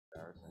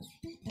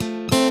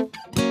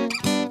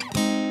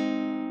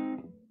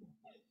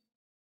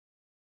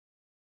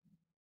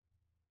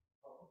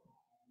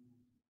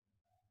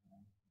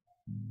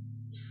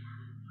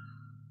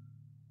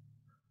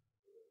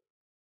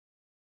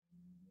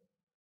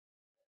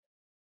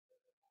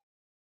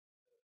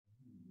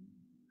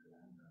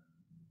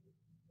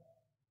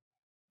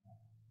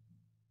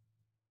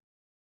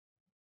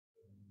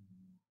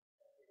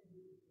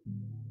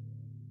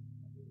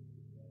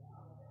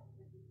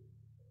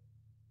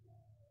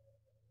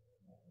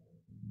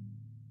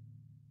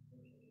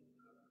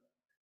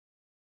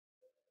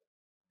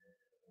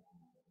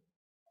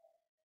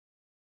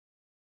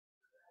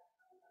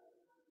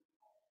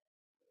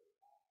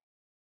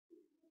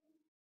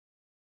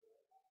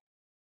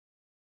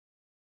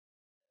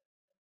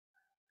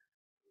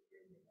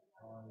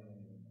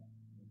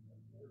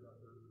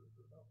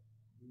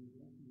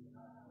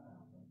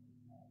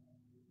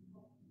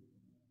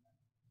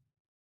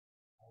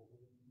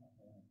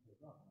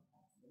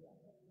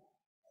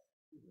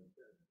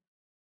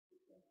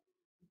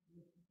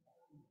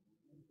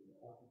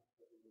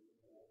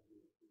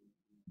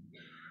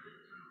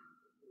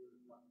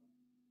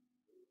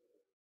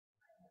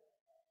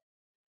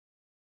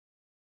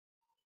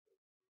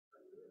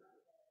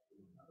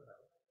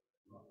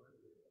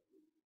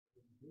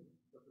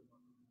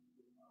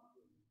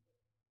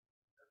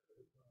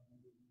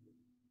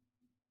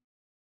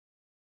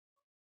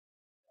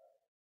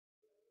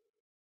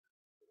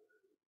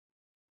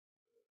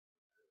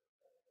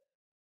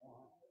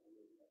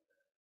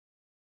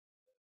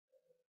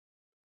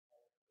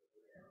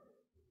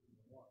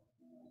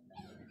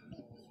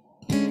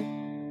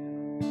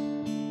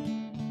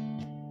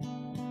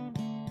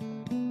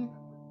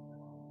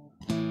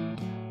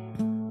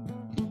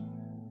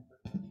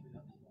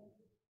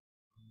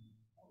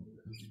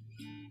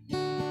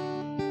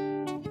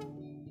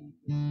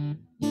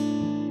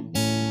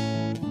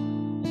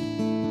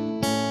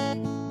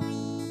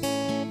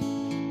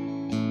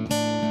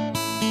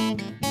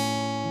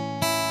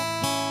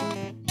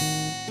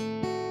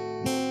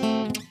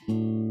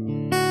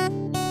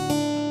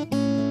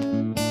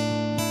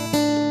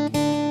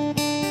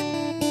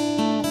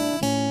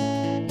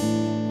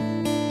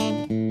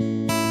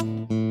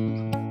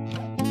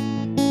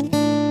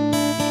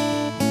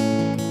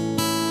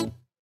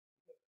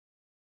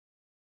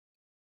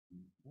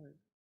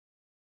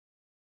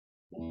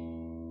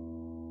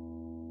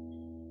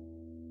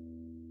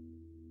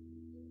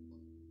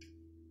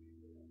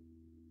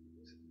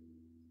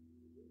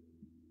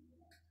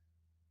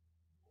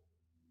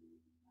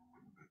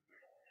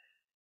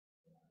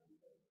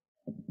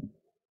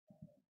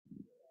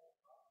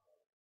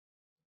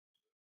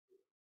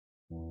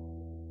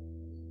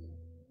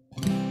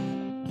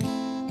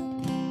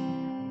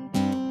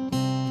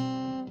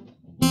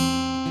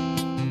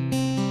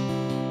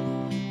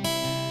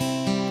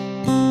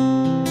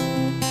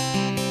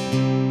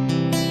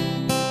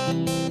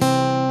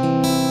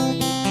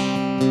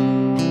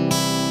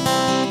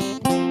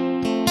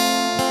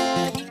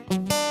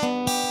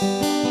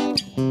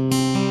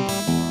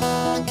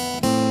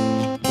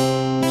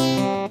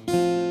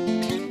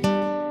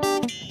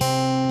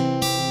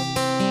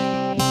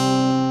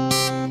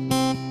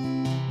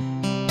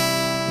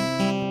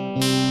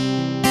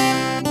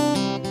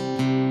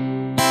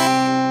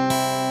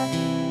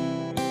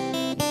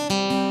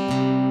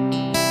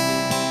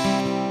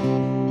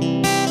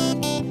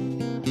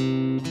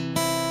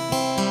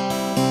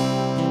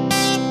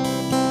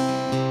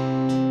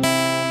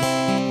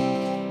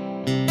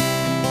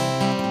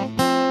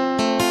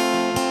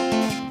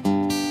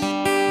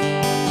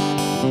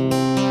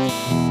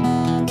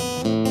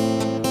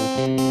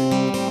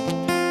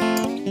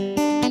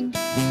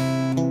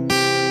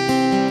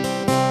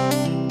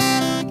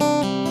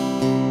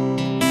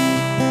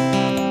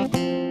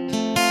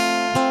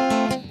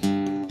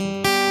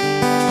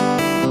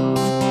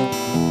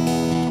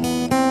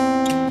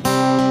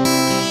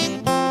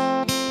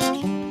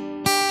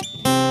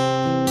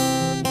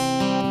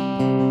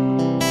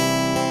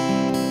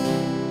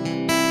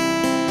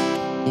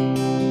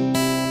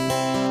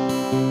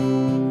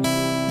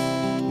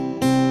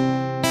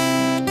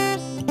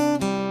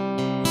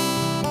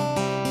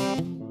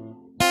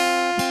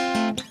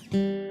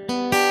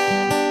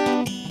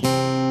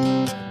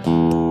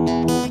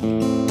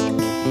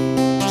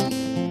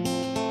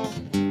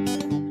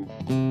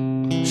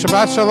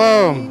Shabbat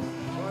Shalom.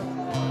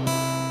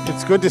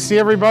 It's good to see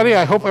everybody.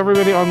 I hope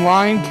everybody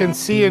online can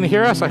see and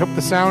hear us. I hope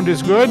the sound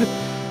is good.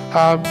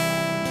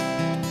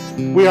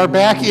 We are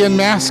back in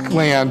mask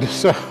land,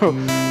 so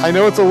I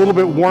know it's a little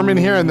bit warm in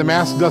here and the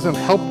mask doesn't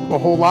help a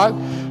whole lot,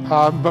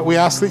 but we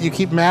ask that you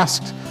keep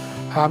masked.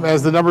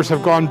 As the numbers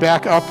have gone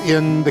back up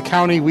in the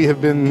county, we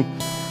have been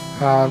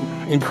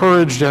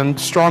encouraged and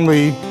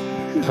strongly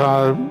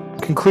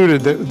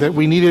concluded that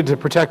we needed to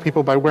protect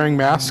people by wearing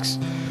masks.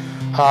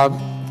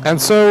 And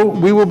so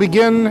we will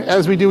begin,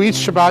 as we do each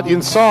Shabbat,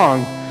 in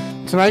song.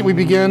 Tonight we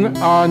begin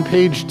on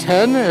page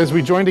 10 as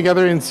we join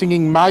together in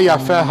singing Ma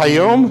Yafeh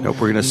Hayom.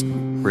 Nope, we're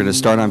gonna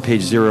start on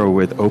page 0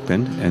 with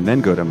Open, and then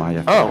go to Ma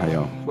Yafeh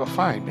Hayom. Oh, well,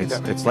 fine.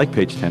 It's like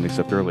page 10,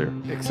 except earlier.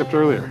 And it's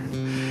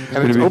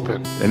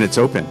open. And it's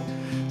open.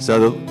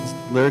 So the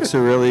lyrics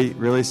are really,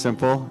 really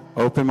simple.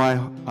 Open my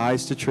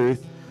eyes to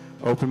truth.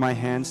 Open my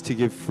hands to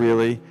give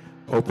freely.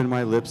 Open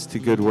my lips to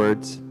good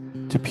words.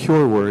 To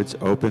pure words,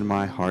 open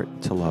my heart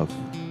to love.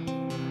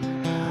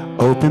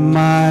 Open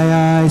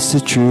my eyes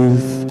to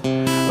truth.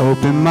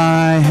 Open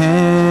my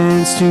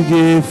hands to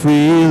give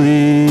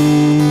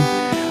freely.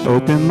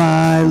 Open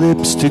my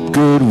lips to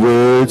good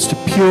words, to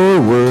pure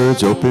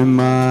words. Open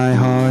my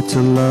heart to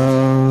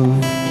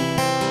love.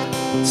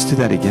 Let's do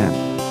that again.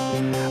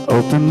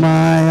 Open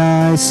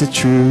my eyes to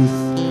truth.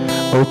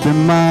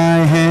 Open my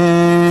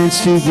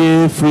hands to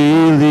give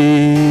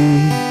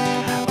freely.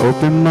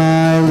 Open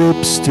my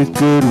lips to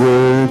good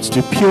words,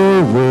 to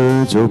pure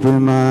words.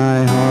 Open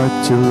my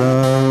heart to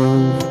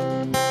love.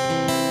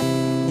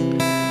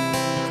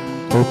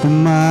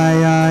 Open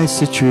my eyes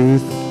to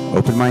truth.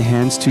 Open my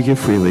hands to give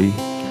freely.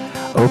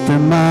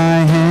 Open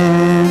my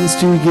hands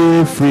to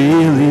give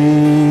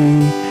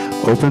freely.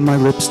 Open my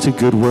lips to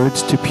good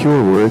words, to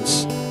pure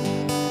words.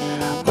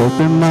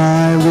 Open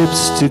my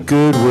lips to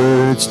good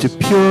words, to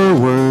pure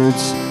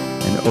words.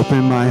 And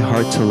open my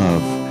heart to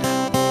love.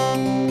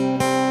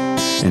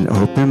 And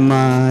open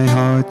my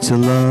heart to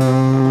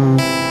love.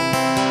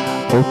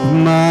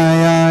 Open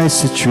my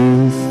eyes to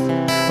truth.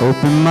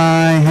 Open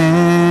my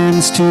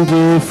hands to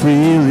give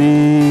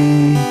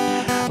freely.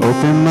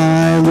 Open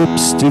my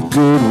lips to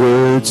good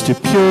words, to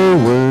pure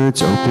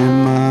words.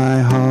 Open my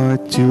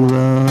heart to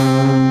love.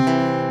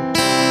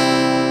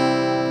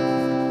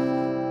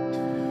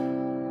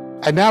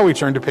 And now we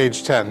turn to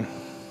page 10.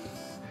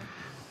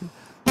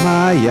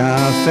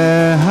 Maya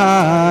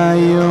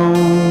Hayom,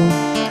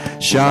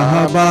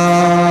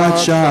 Shabbat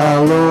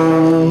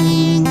Shalom.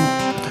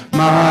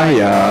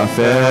 Maya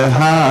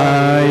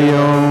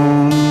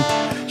Hayom,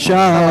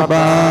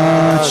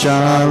 Shabbat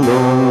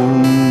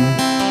Shalom.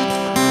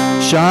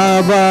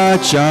 Shabbat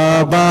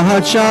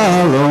Shabbat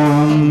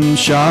Shalom.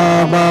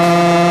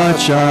 Shabbat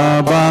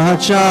Shabbat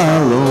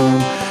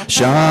Shalom.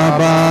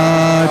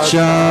 Shabbat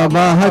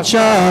Shabbat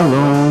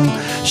Shalom.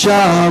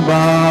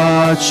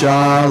 Shabbat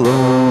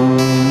Shalom.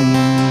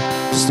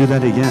 Let's do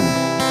that again.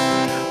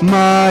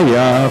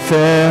 Maya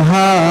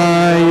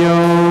Hayom,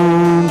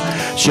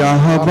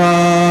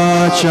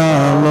 Shabbat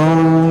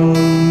Shalom.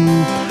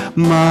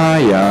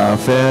 Maya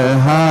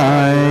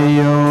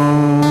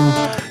Hayom,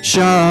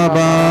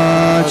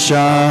 Shabbat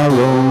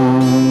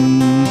Shalom.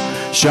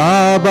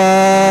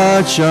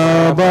 Shabbat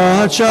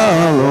Shabbat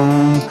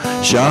Shalom.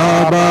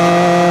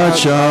 Shabbat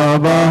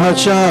Shabbat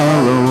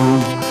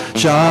Shalom.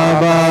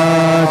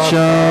 Shabbat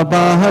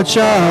Shabbat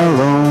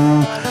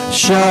Shalom.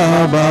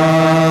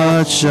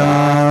 Shabbat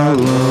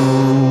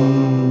Shalom.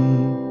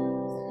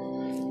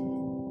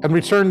 And we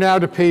turn now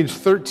to page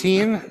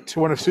 13, to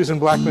one of Susan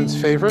Blackman's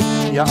favorites,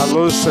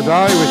 Ya'aloz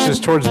Sadai, which is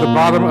towards the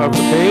bottom of the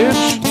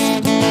page.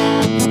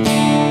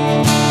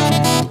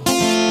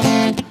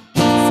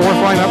 Fourth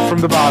line up from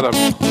the bottom.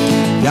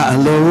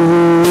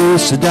 Ya'aloz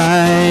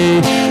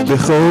Sadai,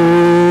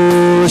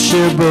 B'chol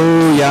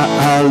Shebo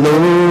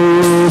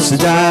Ya'aloz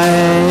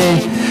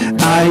Sadai.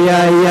 Ay,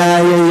 ay,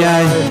 ay, ay,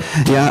 ay,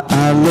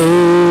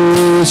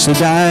 Ya'aloz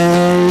Sadai,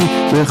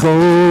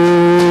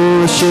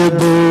 B'chol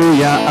Shebo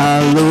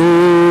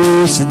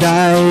Ya'aloz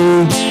Sadai.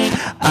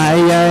 Ay,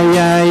 ay,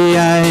 ay,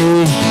 ay,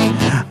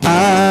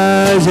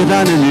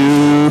 Azrananu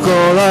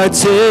Kol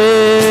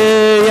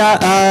Atzei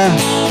Ya'ah.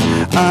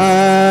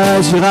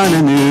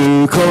 Azrananu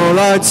Kol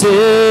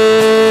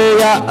Atzei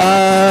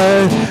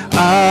Ya'ah.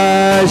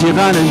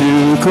 Azrananu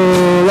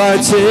Kol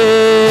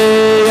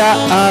Atzei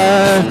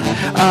Ya'ah.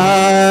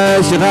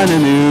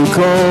 Azrananu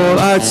Kol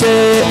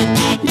Atzei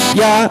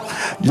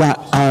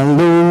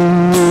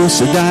Ya'aloz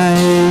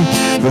Sadai,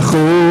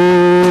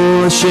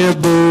 V'chol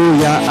Shebo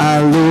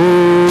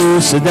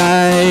Ya'aloz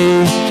Sadai.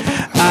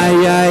 Ay,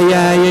 ay,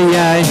 ay, ay,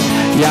 ay,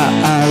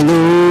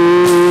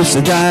 Ya'aloz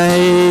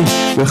Sadai,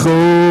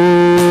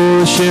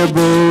 V'chol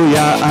Shebo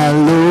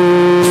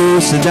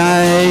Ya'aloz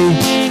Sadai.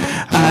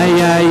 Ay,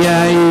 ay,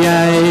 ay,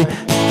 ay,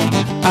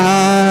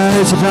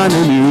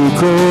 Azrananu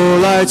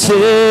Kol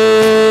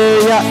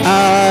Atzei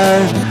Ya'ah.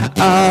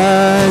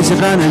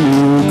 Azrananu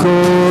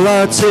Kol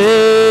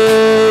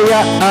Atzei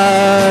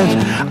Ya'ah.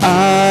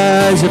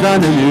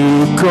 Azrananu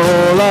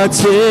Kol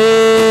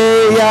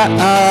Atzei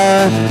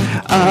Ya'ah.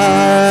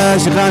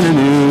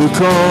 Azrananu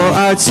Kol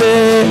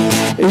Atzei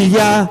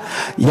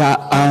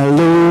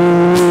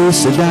Ya'aloz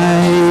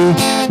Sadai,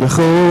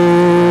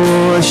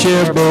 V'chol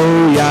Shebo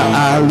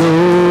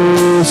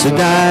Ya'aloz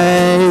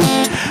Sadai.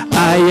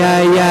 Ay,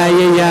 ay, ay,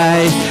 ay,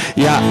 ay,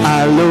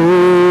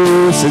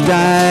 Ya'aloz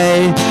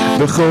Sadai,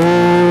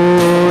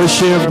 V'chol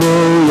Shebo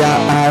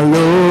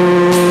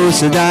Ya'aloz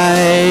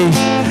Sadai.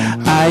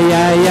 Ay,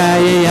 ay,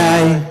 ay, ay,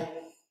 ay.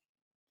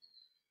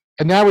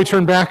 And now we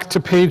turn back to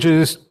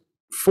pages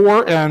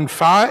 4 and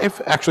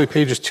 5, actually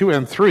pages 2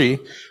 and 3,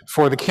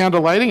 for the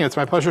candle lighting. It's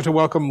my pleasure to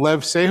welcome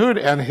Lev Sehud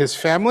and his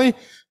family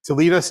to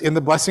lead us in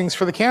the blessings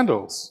for the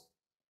candles.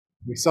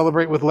 We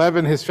celebrate with Lev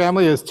and his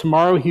family as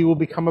tomorrow he will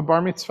become a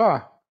bar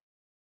mitzvah.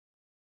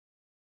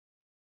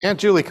 Aunt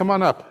Julie, come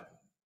on up.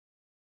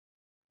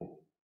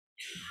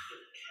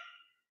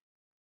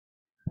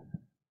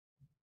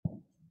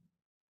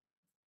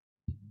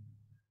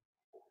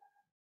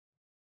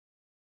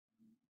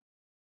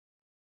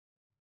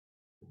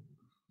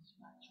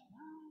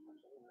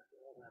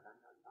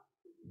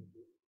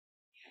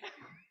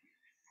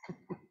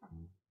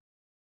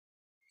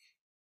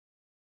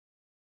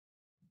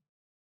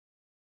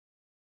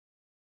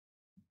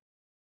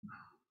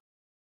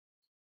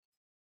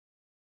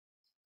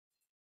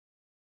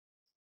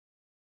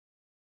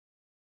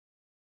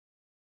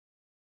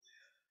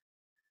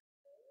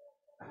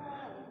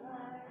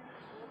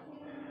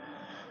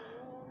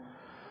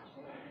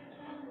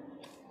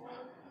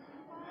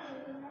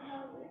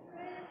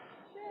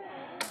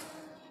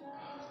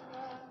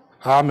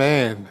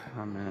 Amen.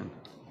 Amen.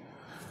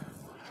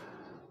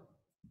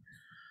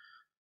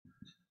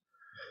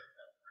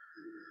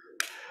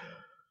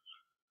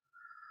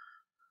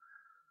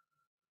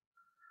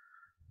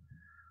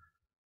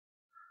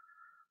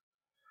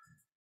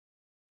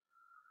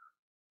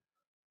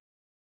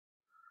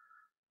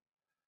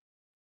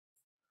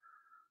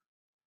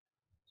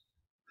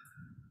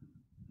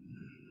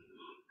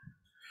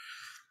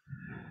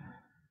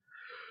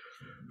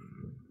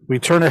 We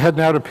turn ahead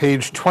now to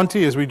page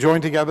 20 as we join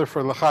together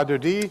for Lecha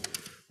Dodi.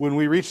 When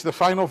we reach the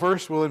final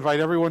verse, we'll invite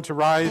everyone to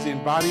rise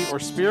in body or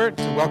spirit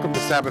to welcome the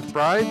Sabbath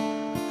bride.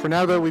 For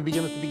now, though, we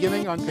begin at the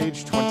beginning on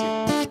page 20.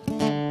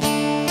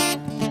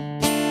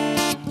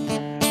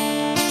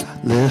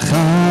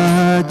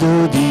 Lecha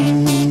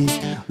Dodi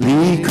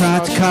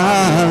likrat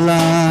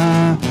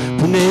kala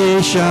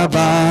pnei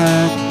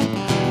Shabbat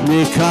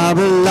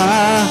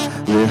mikabela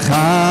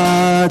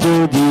Lecha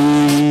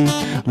Dodi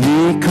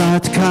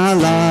likrat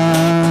kala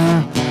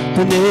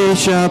pnei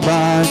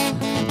Shabbat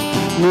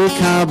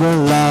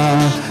mikabela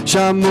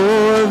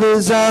shamor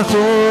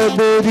v'zachor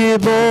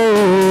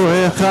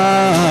b'diborecha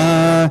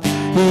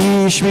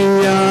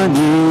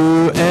ishmiyanu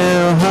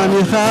el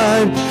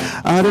hamichai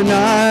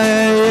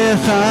Adonai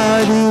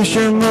echad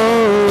u'shemo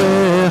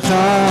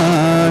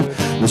echad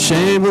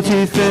l'shem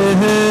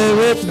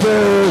v'tiferet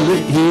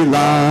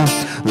v'lehilah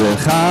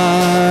Lecha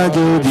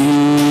Dodi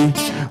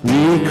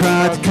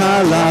likrat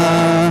kala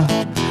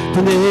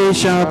pnei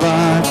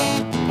Shabbat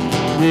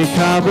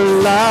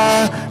mikabela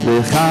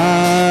Lecha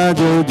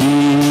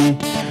Dodi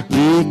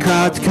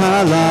likrat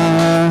kala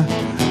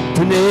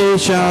pnei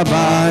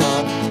Shabbat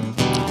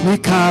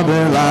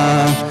mikabela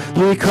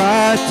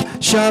לקראת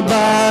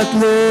שבת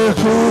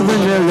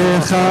לכוון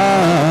אליך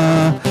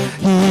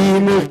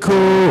היא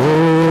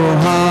מקור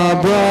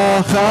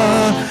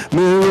הברכה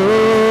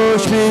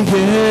מראש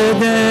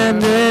מקדם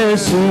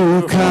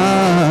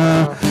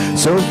לסוכה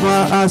סוף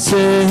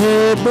מעשה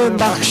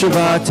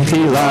במחשבה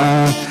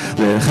תחילה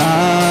לך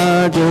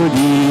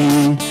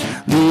דודי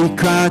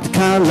לקראת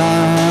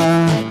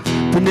כלה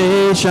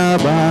פני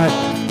שבת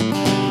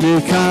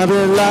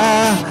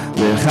מקבלה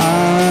לך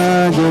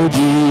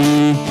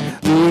דודי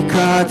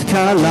לקראת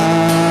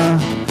כלה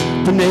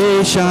פני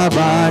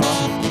שבת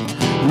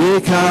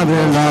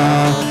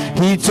לקבלה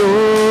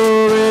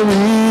התעוררי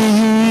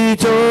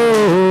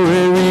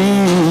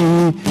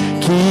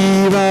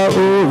כי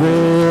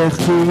באורך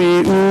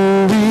תומי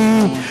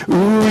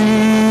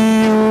אורי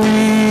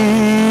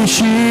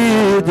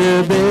שיר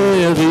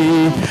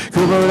דברי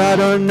כבוד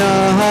אדוני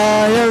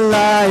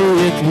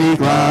אלייך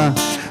נגלה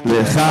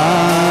לך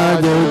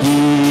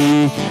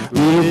דודי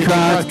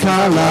לקראת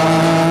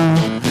כלה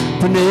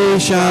פני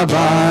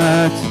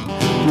שבת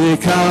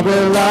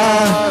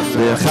לקבלה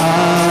לך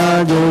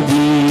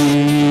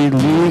דודי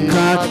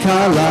לקראת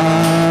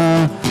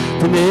כלה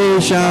פני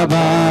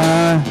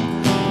שבת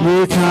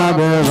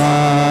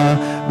לקבלה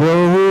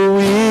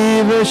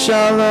ברואי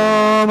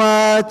ושלום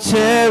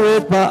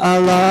עטרת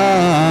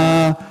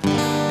בעלה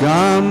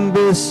גם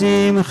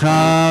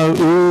בשמחה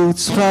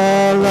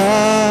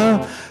וצחלה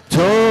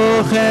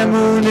תוך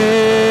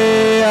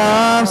אמוני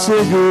עם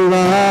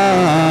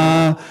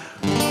סגולה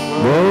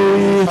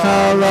בואי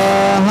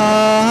חלה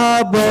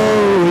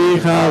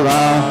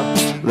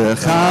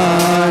לך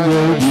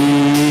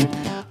דודי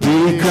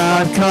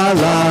לקראת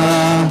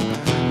כלה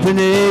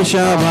פני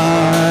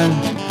שבת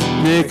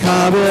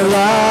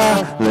מקבלה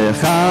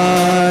לך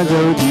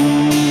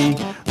דודי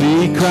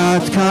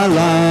לקראת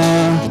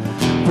כלה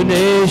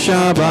פני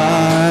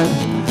שבת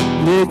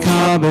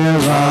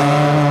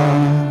מקבלה.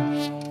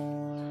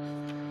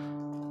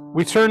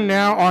 We turn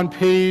now on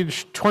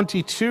page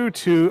 22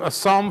 to a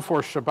psalm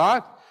for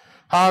Shabbat.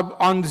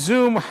 On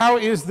Zoom, how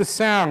is the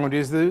sound?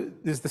 Is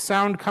the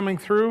sound coming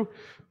through?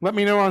 Let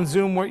me know on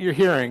Zoom what you're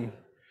hearing.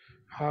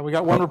 We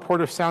got one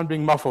report of sound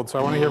being muffled, so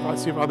I want to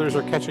see if others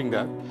are catching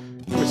that.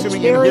 I'm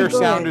assuming in here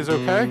sound is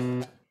okay?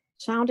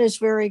 Sound is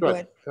very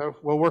good. So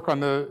we'll work on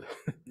the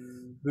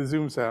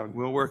Zoom sound.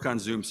 We'll work on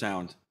Zoom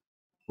sound.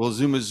 We'll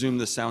zoom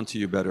the sound to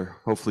you better,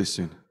 hopefully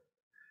soon.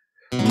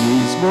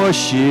 מזמור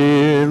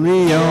שיר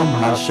ליום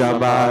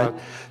השבת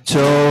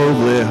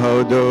טוב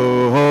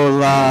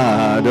להודות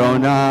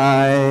לאדוני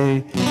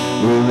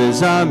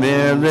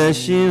ולזמר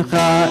לשמך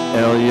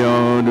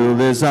עליון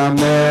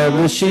ולזמר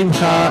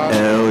לשמך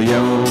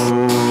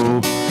עליון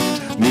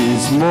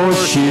מזמור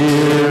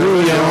שיר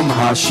ליום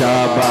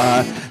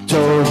השבת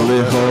טוב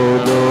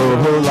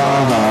להודות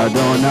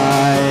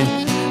לאדוני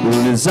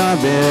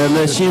ולזמר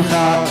לשמך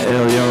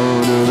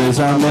עליון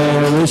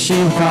ולזמר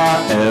לשמך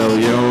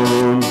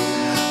עליון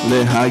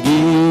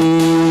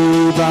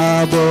להגיד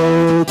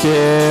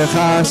בבוקר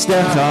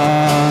חסדך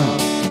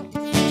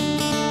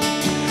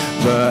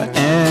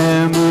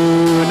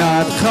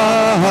ואמונתך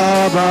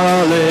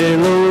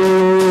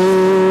בלילות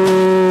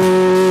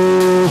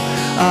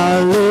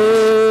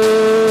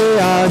עלי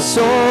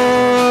עשור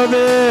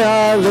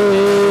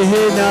ועלי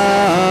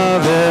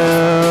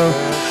נבל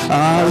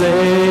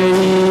עלי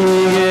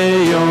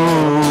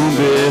יום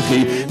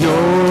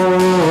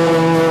בכינור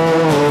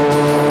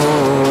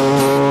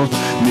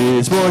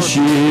מזמור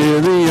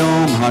שיר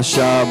ליום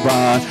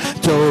השבת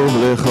טוב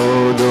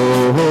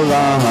לכבודו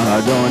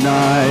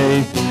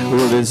לאדוני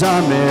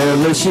ולזמר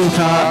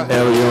לשמך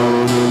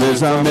עליון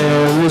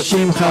ולזמר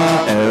לשמך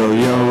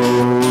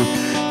עליון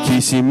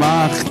כי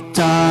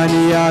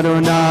שימחתני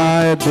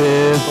אדוני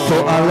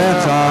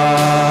בפועלך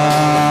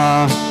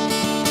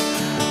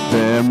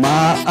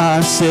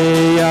במעשה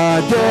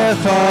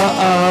ידיך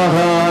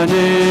אענה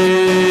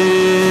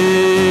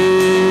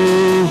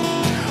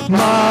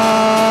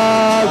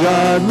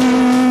Magadlu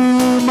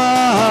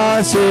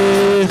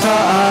Maasecha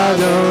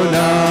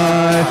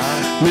Adonai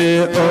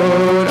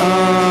Me'od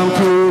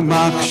Amku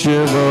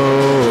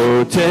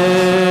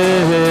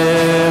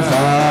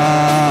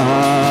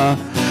Machshevotecha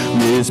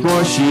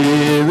Mizmor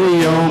Shir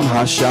Yom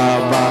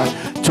HaShabbat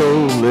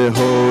Tov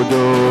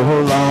Lehodo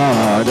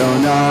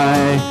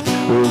LaAdonai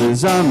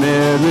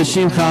Ulezamer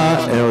L'Shimcha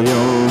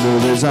Elyon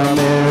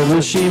Ulezamer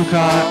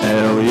L'Shimcha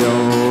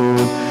Elyon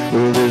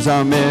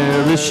Ulezamer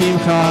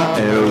L'Shimcha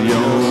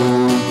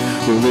Elyon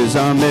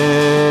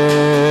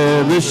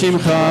Ulezamer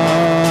L'Shimcha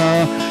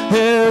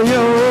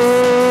Elyon.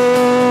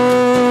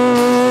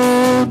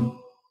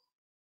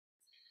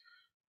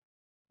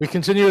 We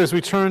continue as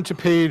we turn to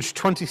page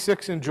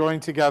 26 and join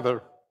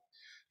together.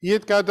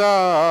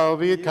 Yitgadal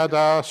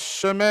v'yitkadash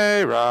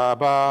Shemei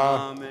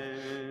Rabbah.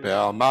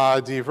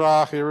 Be'alma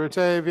divrach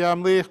irutei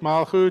v'yamlich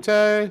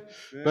malchutei.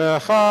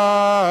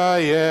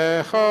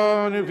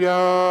 B'chayechon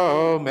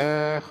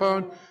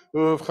uv'yomechon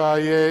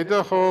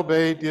uv'chayedecho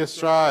Beit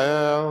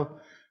Yisrael.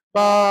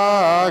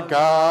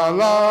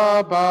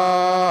 Bagala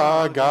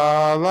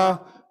bagala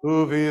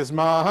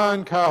uv'izman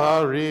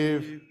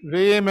kariv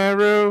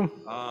v'imeru.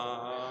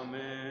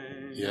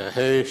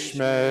 Yehi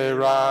Shmei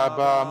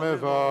Rabbah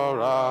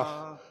mevorach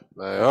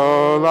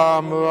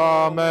leolam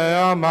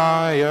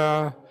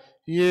me'amaya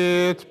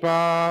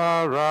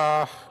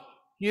yitbarach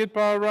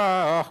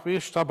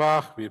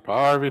v'yishtabach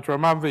v'yitpar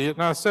v'yitramam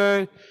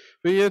v'yitnaseh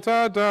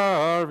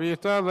v'yitadar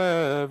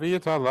v'yitalev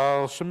v'yitalal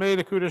Shmei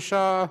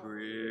Lekudashah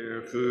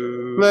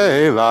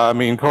leila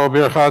min kol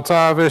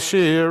birchata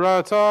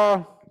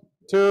v'shirata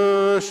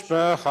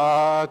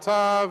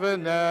tushbechata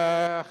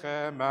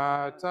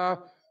v'nechemata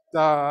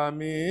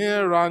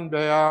Damiran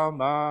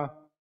Be'alma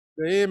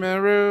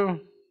Be'imeru.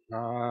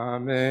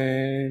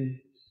 Amen.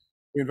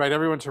 We invite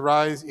everyone to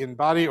rise in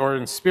body or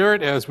in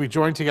spirit as we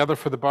join together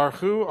for the Baruch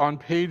Hu on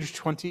page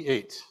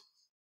 28.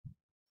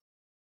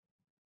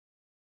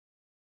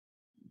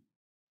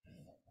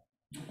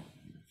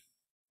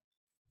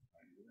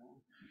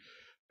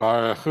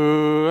 Baruch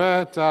Hu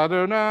et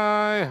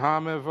Adonai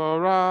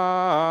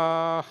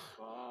HaMevorach.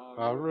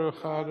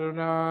 Baruch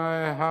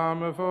Adonai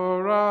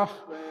HaMevorach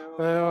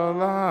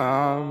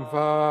Le'olam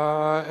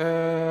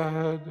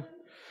Va'ed.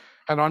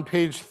 And on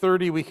page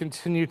 30, we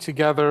continue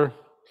together.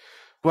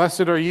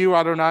 Blessed are you,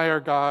 Adonai, our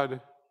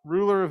God,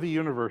 ruler of the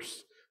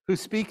universe, who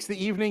speaks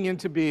the evening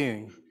into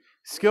being,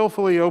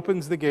 skillfully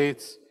opens the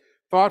gates,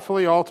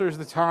 thoughtfully alters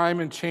the time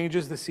and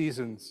changes the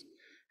seasons,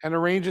 and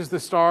arranges the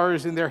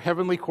stars in their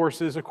heavenly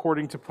courses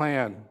according to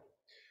plan.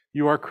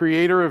 You are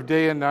creator of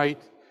day and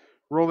night,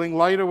 rolling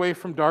light away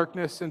from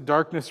darkness and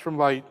darkness from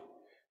light,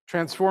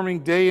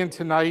 transforming day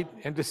into night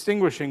and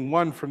distinguishing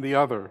one from the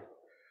other.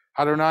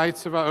 Adonai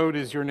Tzevaot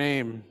is your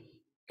name.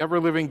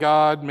 Ever-living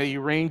God, may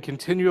you reign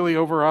continually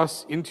over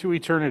us into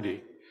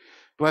eternity.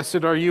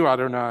 Blessed are you,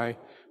 Adonai,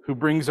 who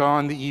brings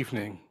on the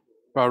evening.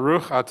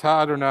 Baruch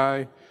atah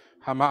Adonai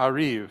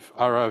hama'ariv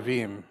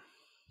aravim.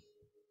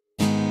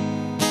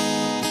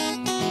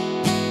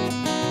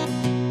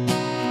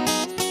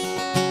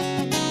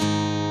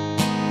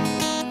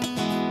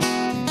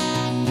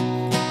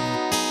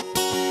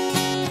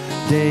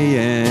 Day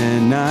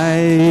and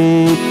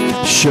night,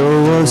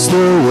 show us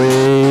the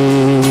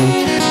way,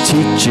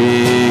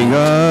 teaching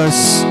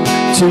us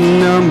to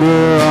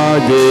number our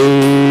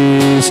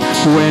days,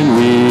 when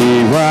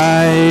we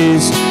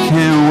rise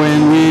and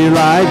when we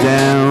lie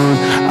down.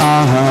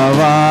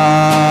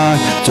 Ahavat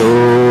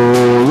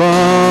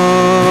Olam,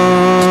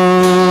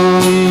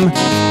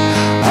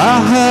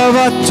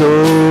 Ahavat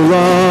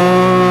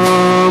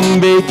Olam,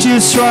 Beit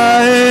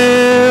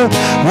Yisrael,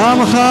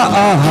 Amcha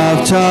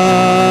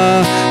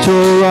Ahavta,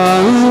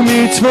 Torah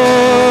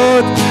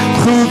u'mitzvot,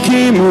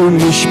 chukim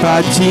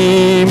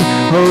u'mishpatim,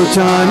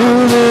 otanu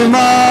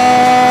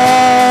lemadeta.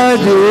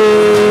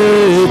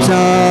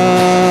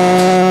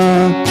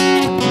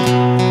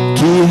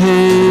 Ki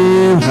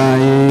hem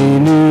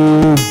hayenu,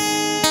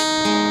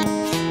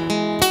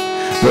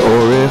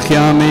 ve'orech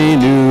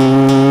yameinu,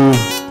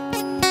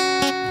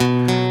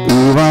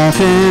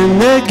 uvachem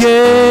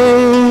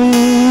negei,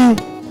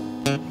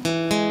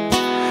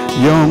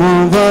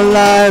 Yom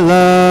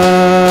v'layla,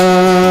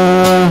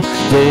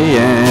 day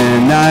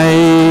and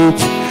night,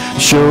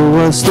 show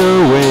us the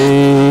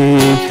way,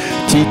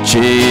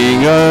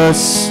 teaching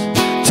us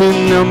to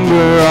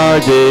number our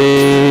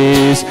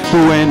days,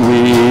 when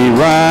we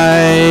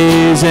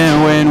rise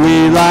and when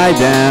we lie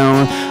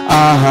down.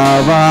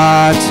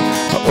 Ahavat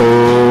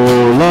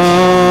Olam,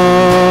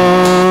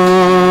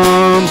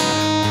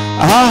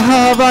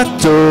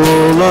 Ahavat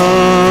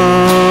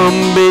Olam,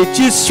 Beit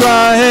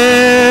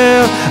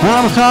Yisrael,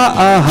 Amcha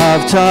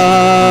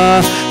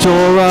Ahavta,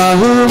 Torah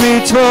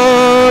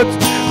u'mitzvot,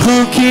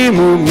 chukim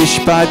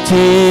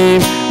u'mishpatim,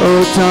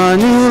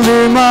 otanu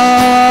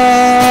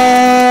lemadeta.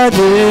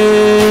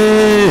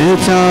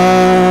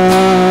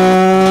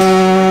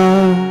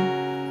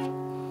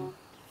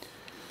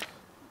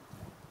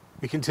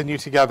 We continue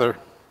together.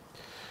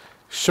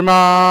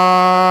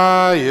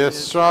 Shema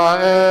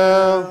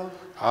Yisrael,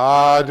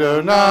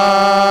 Adonai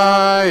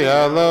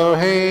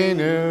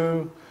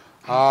Eloheinu,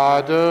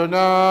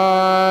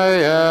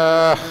 Adonai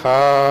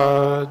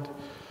Echad.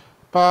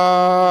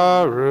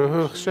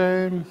 Baruch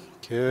Shem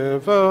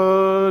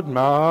Kivod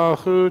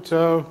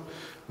Malchuto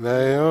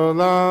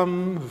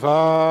Leolam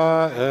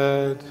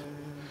Va'ed.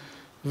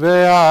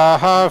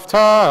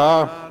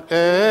 Ve'ahavta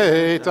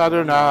et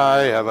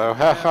Adonai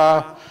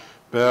Elohecha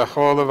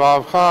b'chol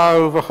levavcha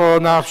u'v'chol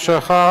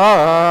nafshecha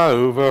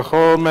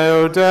u'v'chol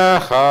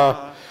meodecha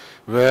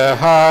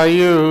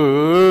ve'hayu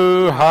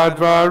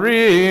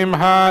hadvarim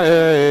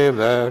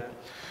ha'ele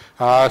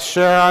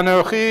asher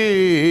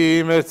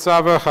anochi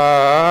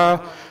mitzavacha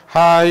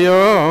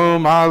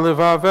hayom al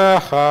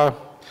levavecha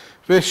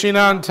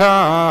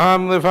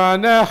v'shinantam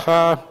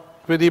levanecha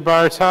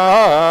v'dibarta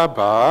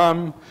bam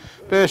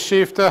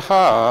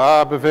b'shiftecha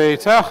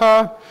b'veitecha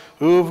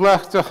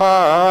uvlechtecha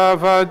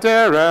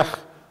v'derech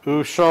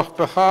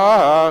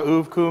uv'shochbecha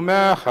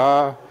uv'kumecha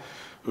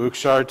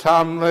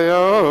ukshartam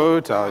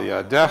leot al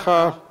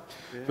yadecha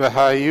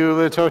v'hayu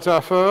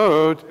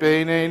letotafot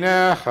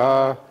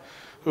b'neinecha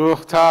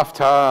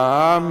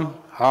uchtaftam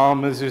al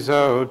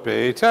mezuzot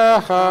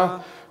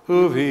beitecha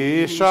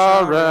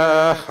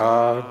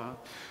uv'isharecha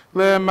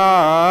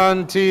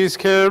leman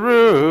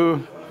tizkeru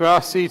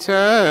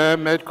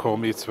v'asitem et kol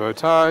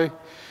mitzvotai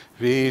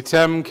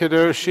v'tem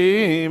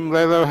kedoshim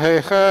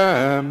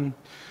lelohechem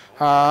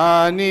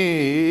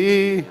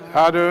ani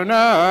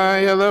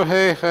Adonai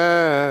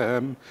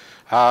Elohechem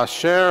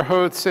asher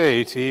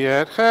hotzeiti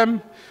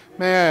etchem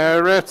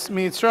me'eretz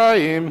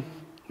Mitzrayim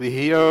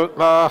lihiot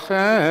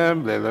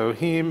lachem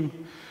lelohim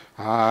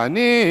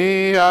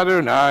ani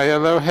Adonai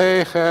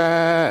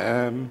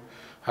Elohechem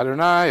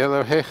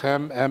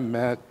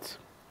emet.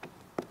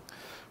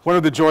 One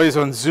of the joys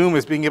on Zoom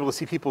is being able to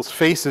see people's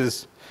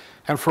faces.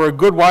 And for a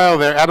good while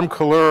there, Adam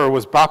Kalura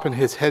was bopping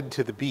his head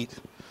to the beat.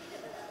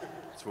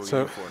 That's what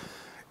So we for.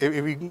 if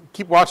you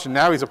keep watching,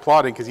 now he's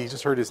applauding because he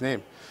just heard his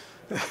name.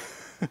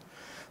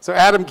 So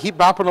Adam, keep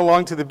bopping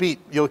along to the beat.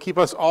 You'll keep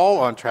us all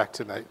on track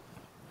tonight.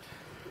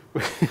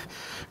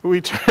 We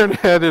turn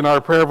ahead in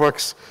our prayer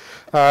books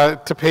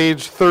to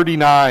page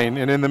 39,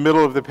 and in the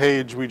middle of the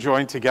page, we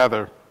join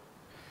together.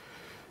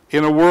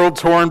 In a world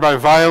torn by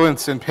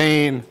violence and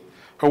pain,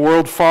 a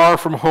world far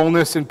from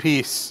wholeness and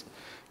peace,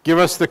 give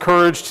us the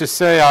courage to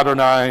say,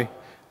 Adonai,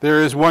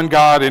 there is one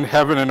God in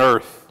heaven and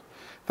earth.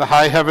 The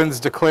high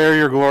heavens declare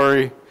your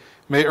glory.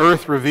 May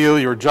earth reveal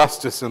your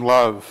justice and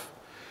love.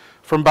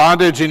 From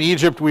bondage in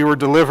Egypt we were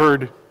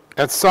delivered.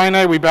 At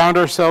Sinai we bound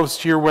ourselves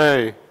to your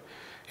way.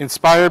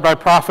 Inspired by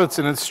prophets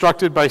and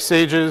instructed by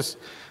sages,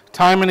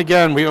 time and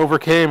again we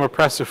overcame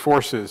oppressive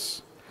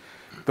forces.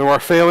 Though our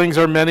failings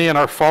are many and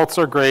our faults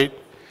are great,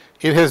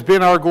 it has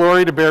been our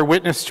glory to bear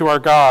witness to our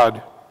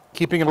God,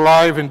 keeping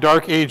alive in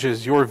dark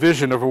ages your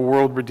vision of a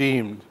world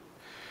redeemed.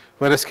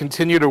 Let us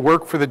continue to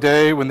work for the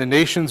day when the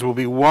nations will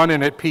be one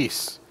and at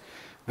peace.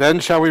 Then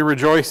shall we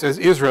rejoice as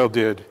Israel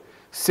did,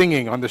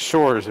 singing on the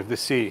shores of the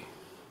sea.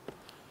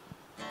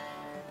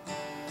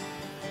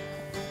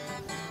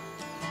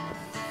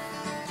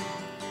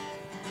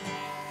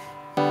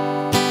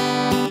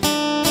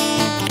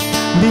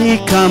 Mi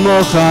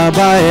kamocha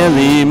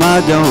ba'elim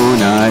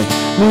Adonai,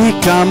 mi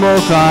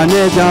kamocha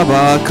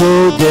nedaba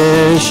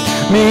kodesh,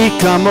 mi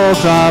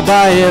kamocha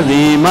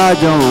ba'elim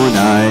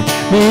Adonai,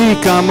 mi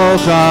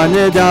kamocha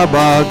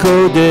nedaba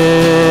kodesh.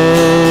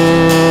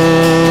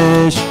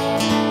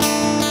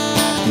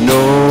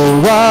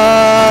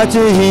 Noah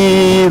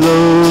tehilo,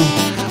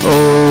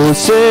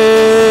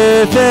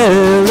 osef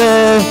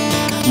eleh,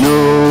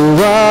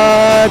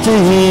 Noah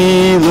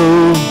tehilo,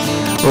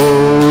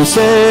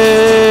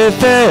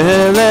 osef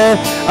eleh,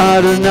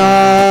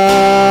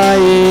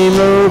 Adonai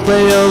imok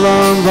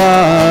le'olam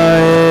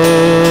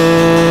va'ed.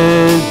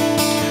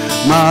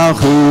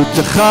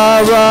 Malchutecha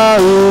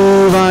ra'u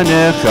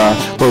v'necha,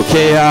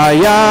 bokei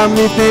hayam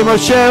mipnei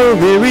Moshe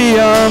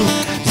u'Miriam,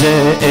 ze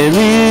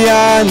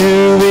Elianu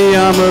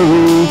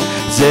v'yamaru,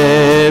 ze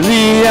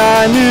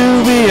Elianu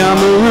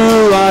v'yamaru,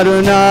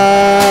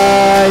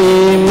 Adonai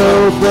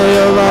imok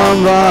le'olam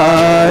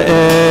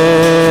va'ed.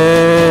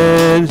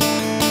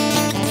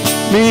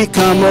 Mi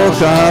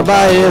kamocha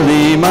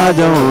ba'elim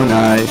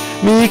Adonai,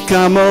 mi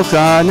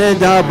kamocha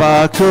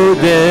nedaba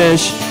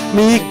kodesh,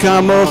 mi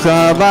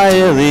kamocha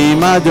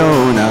ba'elim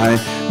Adonai,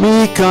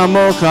 mi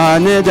kamocha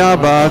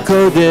nedaba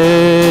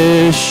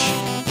kodesh.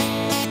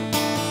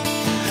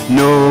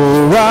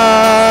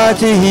 Noah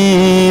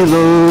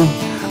tehilo,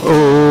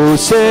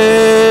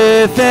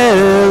 osef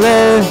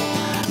eleh,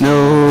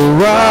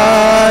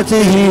 Noah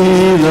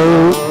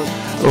tehilo,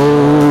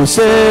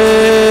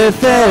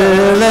 osef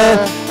eleh,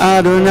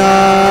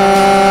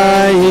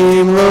 Adonai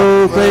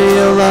imok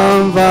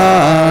le'olam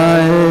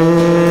va'ed.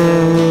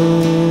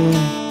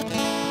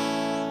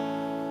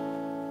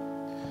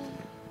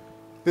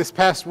 This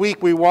past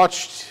week, we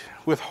watched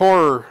with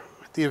horror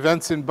the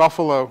events in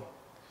Buffalo.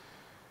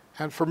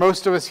 And for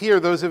most of us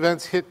here, those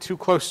events hit too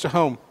close to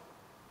home.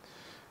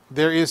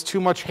 There is too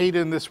much hate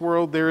in this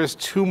world. There is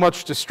too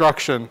much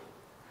destruction.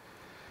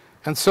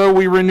 And so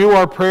we renew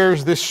our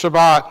prayers this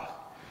Shabbat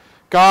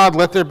God,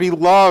 let there be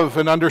love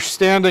and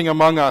understanding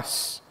among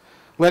us.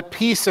 Let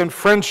peace and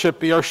friendship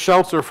be our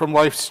shelter from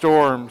life's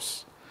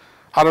storms.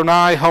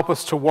 Adonai, help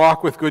us to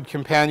walk with good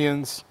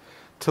companions,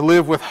 to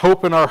live with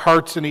hope in our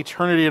hearts and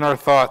eternity in our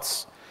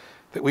thoughts,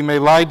 that we may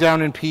lie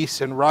down in peace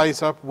and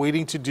rise up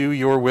waiting to do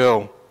your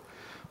will.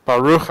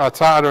 Baruch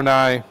atah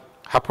Adonai,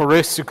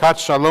 haporech sukat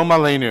shalom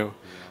aleinu,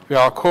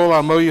 ve'al kol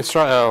amo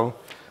Yisrael,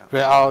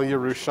 ve'al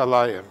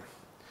Yerushalayim.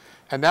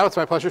 And now it's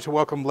my pleasure to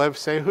welcome Lev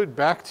Sehud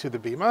back to the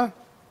Bima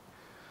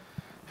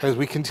as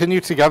we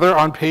continue together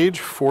on page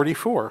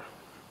 44.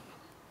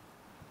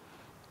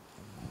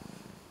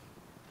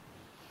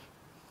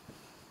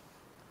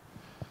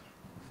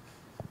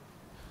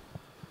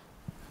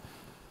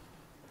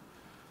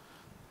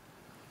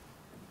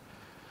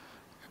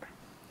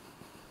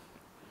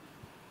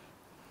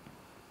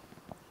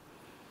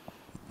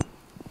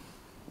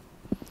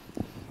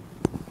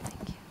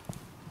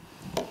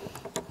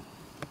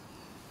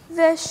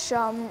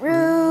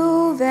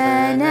 V'shamru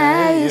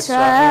v'nei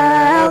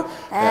Yisrael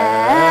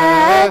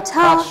et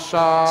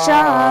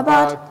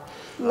ha-Shabbat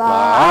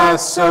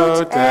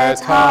la'asot et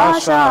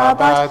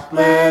ha-Shabbat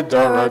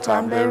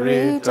l'dorotam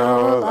berit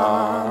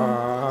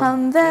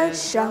olam.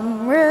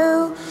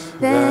 V'shamru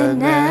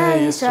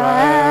v'nei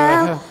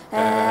Yisrael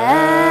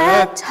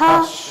et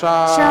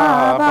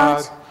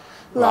ha-Shabbat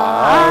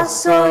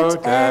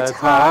la'asot et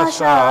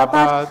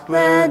ha-Shabbat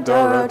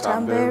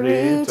l'dorotam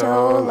berit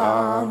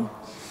olam.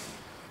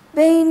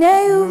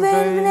 Beineu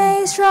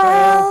v'bnei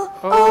Yisrael,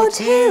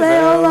 oti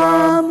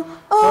le'olam,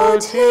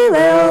 oti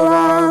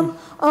le'olam,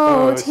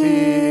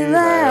 oti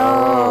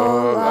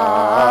le'olam.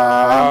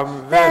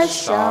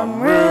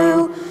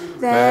 V'shamru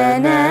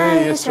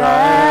v'nei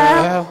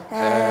Yisrael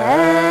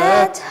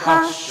et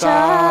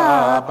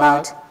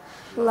ha-Shabbat,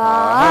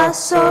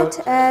 la'asot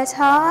et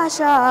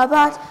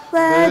ha-Shabbat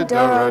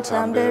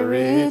l'dorotam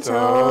berit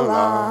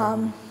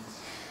olam.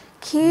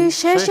 Ki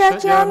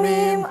sheshet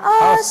yamim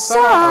asa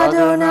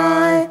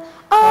Adonai,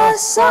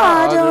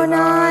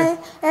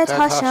 et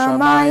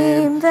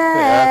hashamayim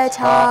ve'et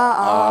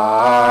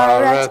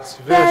ha'aretz,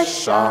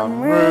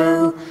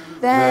 v'shamru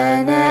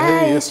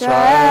v'nei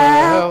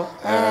Yisrael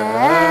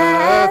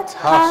et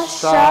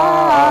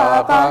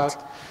ha-Shabbat,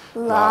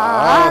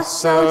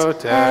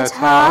 la'asot et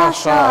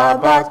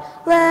ha-Shabbat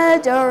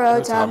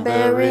l'dorotam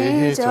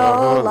berit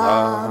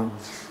olam.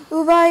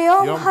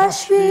 Uvayom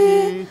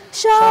hashvi,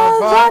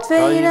 Shabbat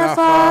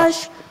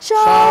ve'inafash,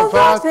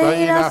 Shabbat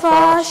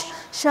ve'inafash,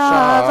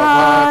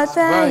 Shabbat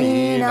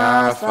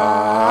ve'inafash.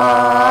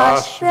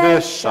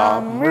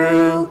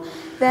 V'shamru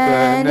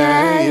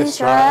v'nei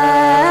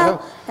Yisrael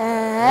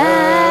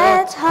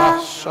et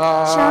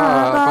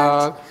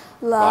ha-Shabbat,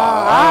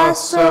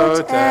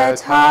 la'asot et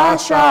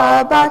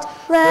ha-Shabbat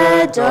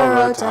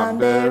l'dorotam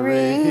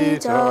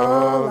berit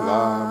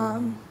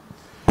olam.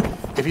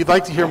 If you'd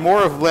like to hear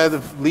more of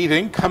Lev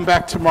leading, come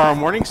back tomorrow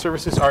morning.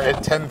 Services are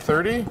at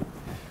 10:30,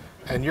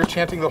 and you're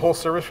chanting the whole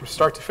service from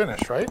start to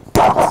finish, right?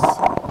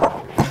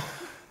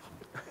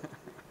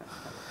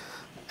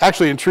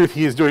 Actually, in truth,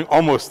 he is doing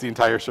almost the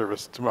entire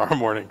service tomorrow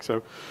morning.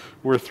 So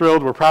we're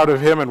thrilled, we're proud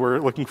of him, and we're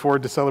looking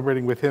forward to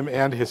celebrating with him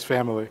and his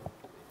family.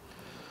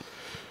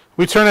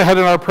 We turn ahead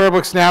in our prayer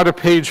books now to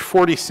page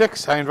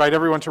 46. I invite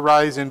everyone to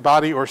rise in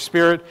body or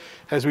spirit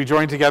as we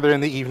join together in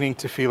the evening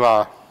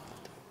tefillah.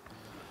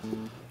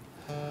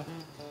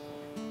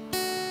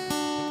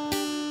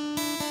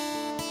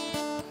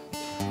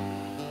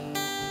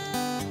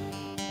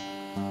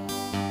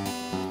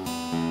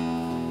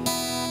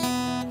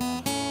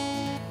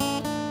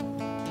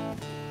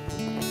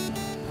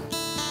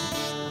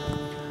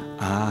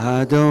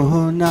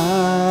 Adonai,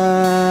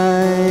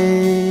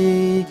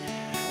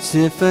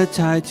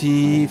 sifatai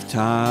tiftach,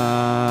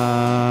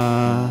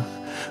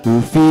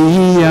 ufi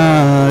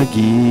yagid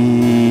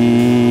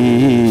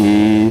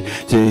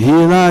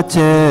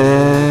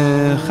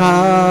tehilatecha.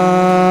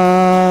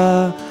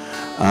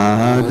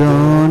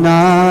 Adonai,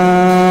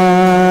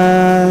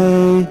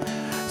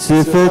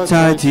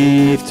 sifatai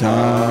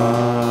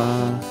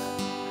tiftach,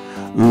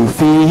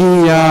 ufi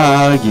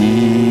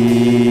yagid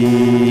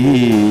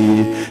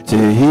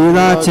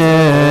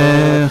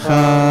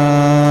tehilatecha.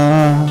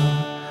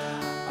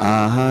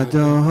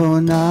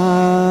 Adonai,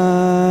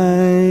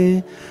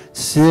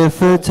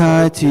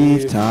 sifatai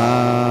tiftach,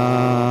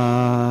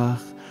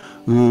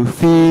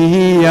 ufi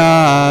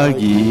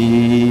yagid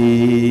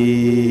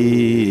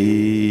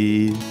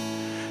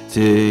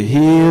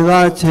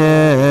tehilatecha.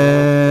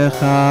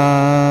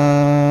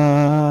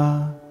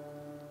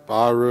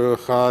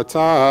 Baruch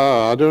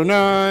atah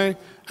Adonai,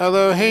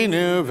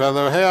 Eloheinu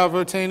v'Elohei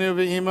Avotenu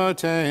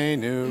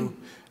v'Imotenu,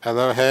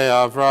 Elohei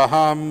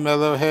Avraham,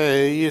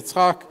 Elohei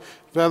Yitzchak,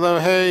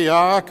 v'Elohei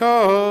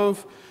Yaakov,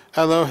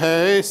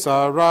 Elohei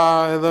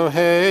Sarah,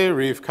 Elohei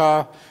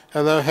Rivka,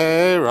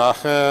 Elohei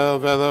Rachel,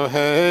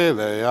 v'Elohei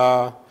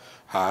Leah,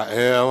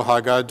 Ha'el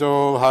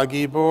Hagadol,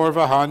 Hagibor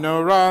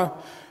v'Hanora,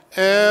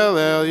 El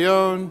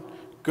Elyon,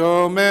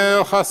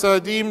 Gomel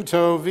Chasadim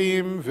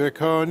Tovim,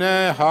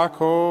 v'Koneh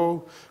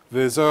Hakol,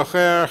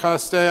 V'zocher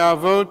chastei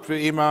avot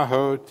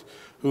v'imahot,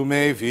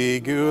 Umevi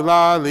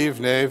gula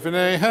livnei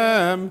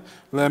v'neihem,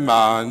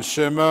 leman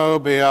shemo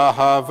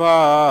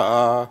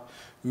be'ahava,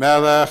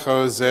 melech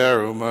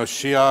ozer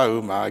u'moshia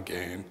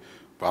u'magen,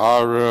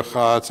 Baruch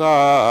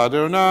atah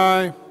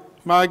Adonai,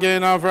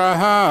 Magen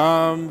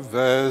Avraham,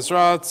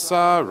 Vezrat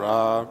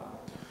Sarah.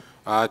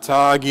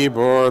 Atah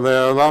gibor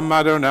le'olam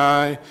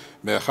Adonai,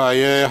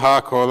 Mechaye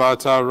hakol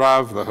atah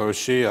rav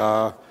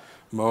lehoshia,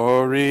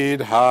 Morid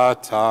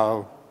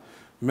hatal.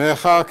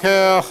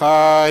 Mechakel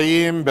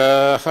chayim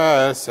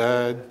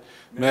bechesed,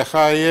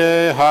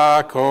 Mechaye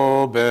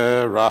hakol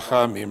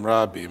berachamim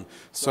rabim,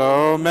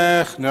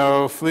 Somech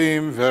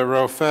noflim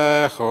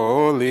verofech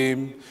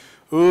olim,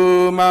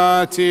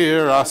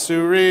 Umatir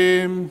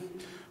asurim,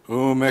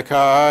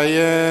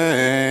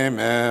 umekayem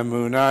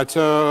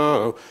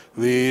emunato,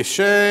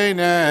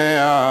 lishenei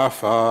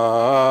afar,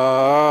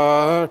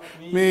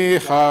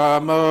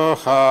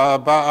 michamocha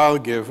ba'al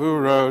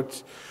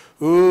gevurot,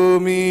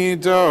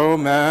 umido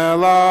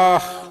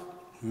melach,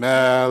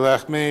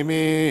 melech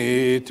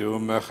meimit,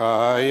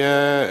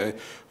 umechaye,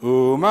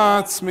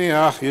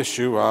 umatzmiach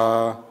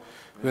Yeshua,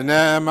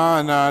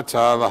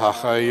 v'nemanata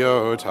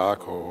lahachayot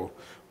hakol.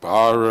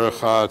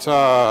 Baruch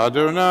atah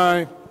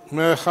Adonai,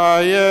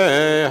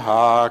 mechaye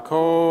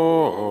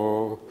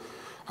hakol.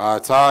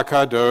 Atah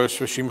kadosh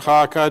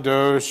v'shimcha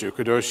kadosh,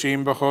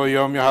 u'kadoshim b'chol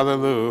yom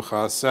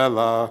yahalelucha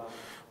selah.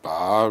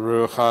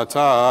 Baruch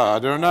atah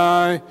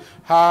Adonai,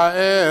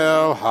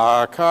 ha'el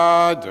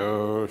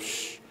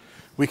hakadosh.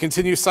 We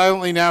continue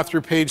silently now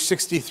through page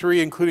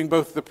 63, including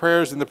both the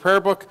prayers in the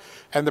prayer book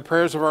and the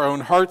prayers of our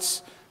own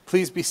hearts.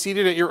 Please be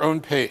seated at your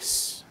own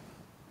pace.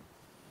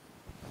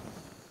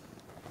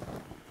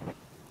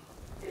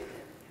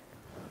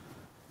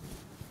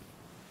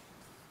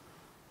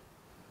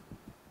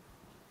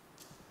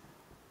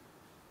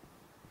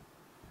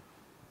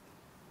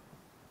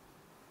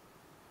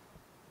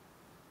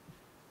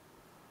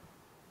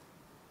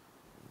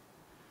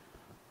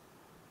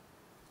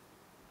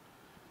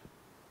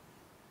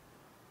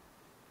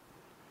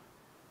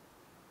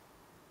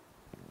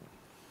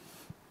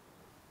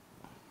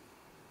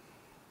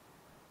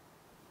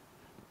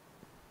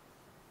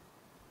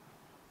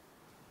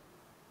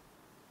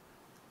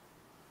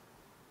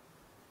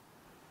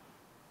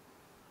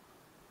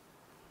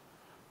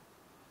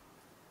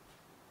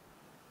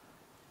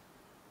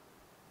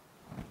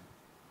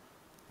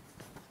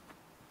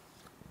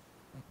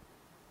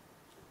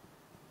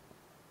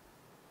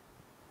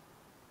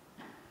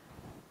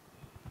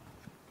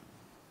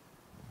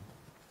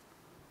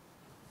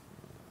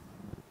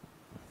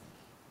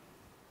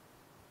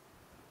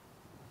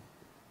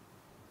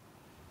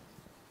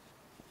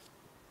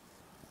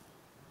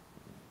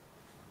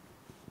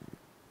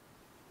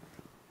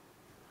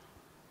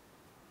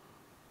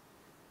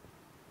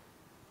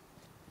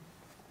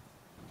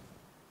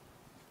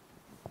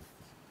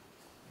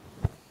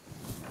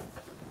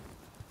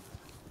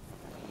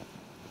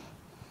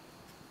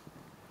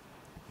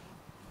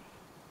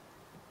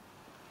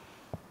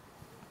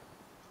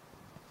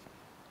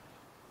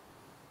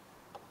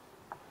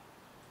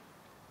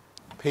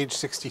 Page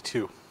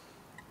 62.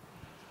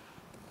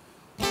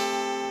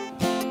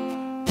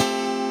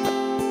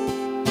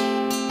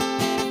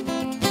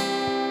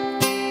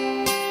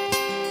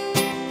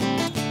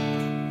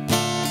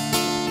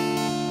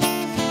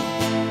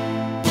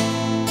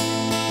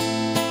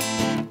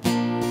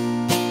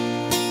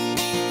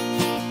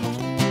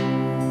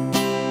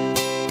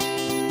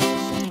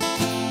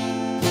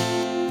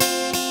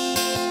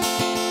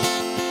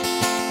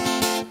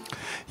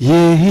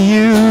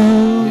 Yehu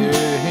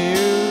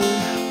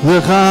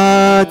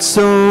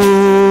L'chatzon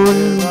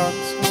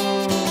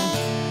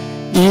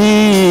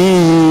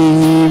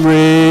Imrefi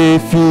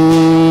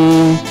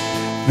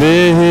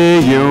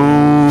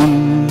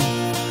Ve'yon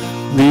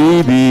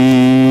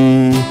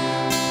Libi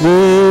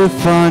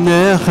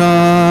Lefanecha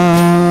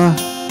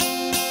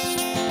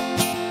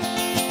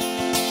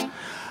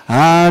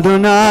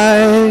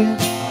Adonai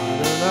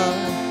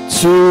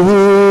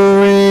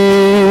Tzuri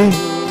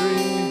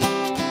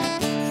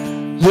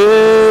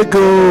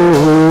Legoali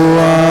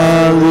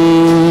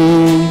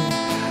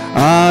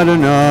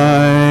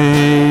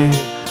Adonai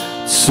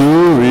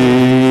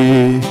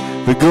Tzuri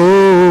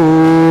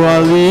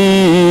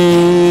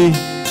Legoali.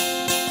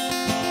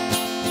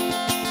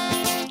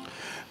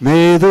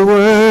 May the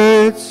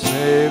words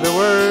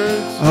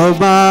of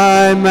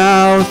my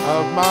mouth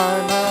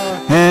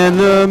and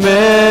the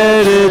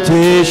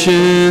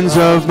meditations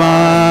of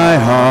my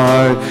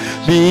heart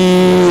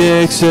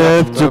be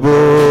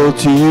acceptable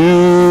to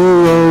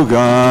you, O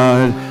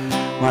God,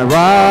 my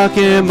rock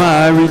and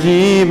my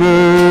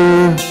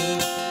redeemer.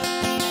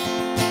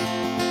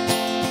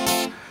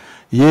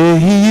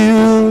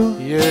 Yehu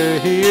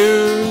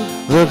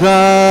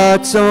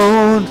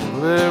L'chatzon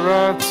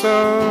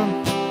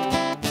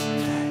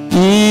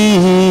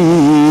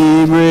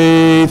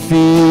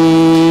Imrefi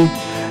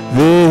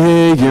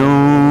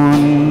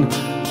Ve'yon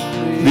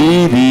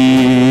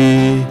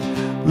Libi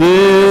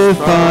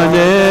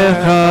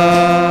Lefanecha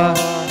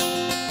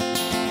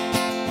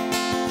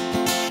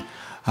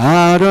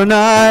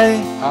Adonai,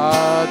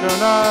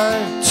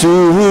 Adonai,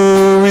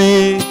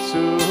 Tsuri,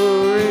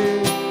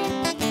 Tsuri,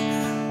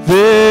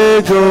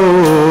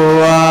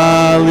 Vigo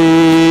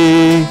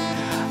Ali,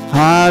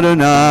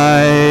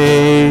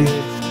 Adonai,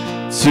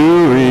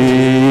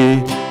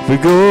 Tsuri,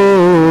 Vigo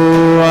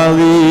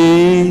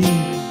Ali.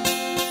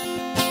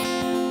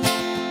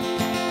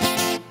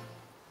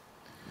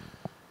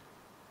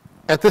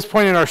 At this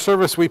point in our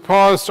service, we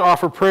pause to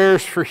offer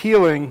prayers for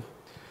healing.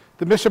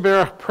 The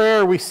Mishaberach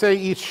prayer we say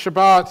each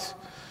Shabbat,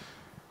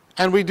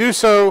 and we do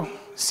so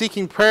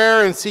seeking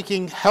prayer and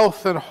seeking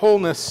health and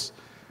wholeness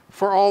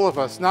for all of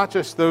us, not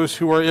just those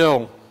who are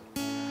ill.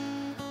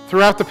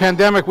 Throughout the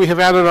pandemic, we have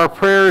added our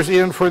prayers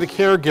in for the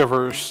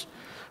caregivers,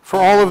 for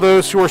all of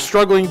those who are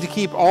struggling to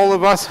keep all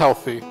of us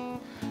healthy.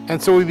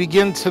 And so we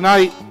begin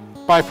tonight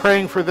by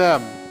praying for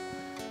them,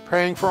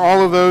 praying for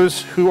all of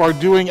those who are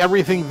doing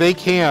everything they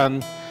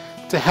can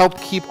to help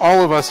keep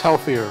all of us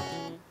healthier.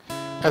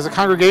 As a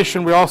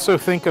congregation, we also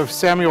think of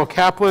Samuel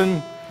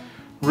Kaplan,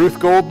 Ruth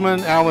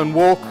Goldman, Alan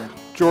Wolk,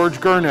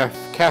 George Gurneth,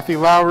 Kathy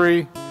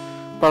Lowry,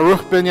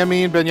 Baruch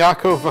Benjamin Ben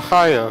Yaakov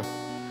Vachaya,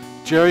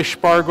 Jerry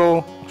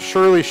Spargel,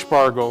 Shirley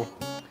Spargel,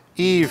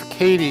 Eve,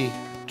 Katie,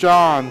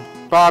 John,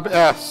 Bob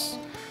S.,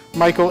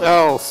 Michael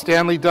L.,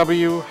 Stanley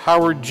W.,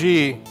 Howard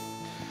G.,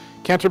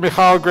 Cantor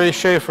Michal Gray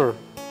Schaefer,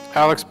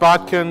 Alex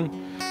Botkin,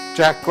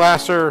 Jack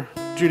Glasser,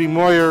 Judy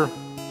Moyer,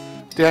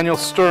 Daniel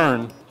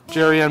Stern,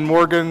 Jerry Ann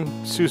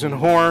Morgan, Susan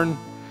Horn,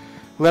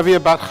 Levia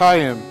Bat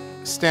Chaim,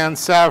 Stan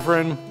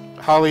Savrin,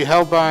 Holly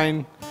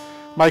Helbine,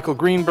 Michael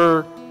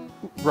Greenberg,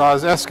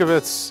 Roz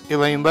Eskovitz,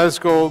 Elaine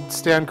Lesgold,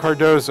 Stan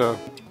Cardoza,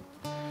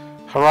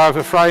 Harav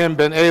Ephraim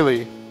Ben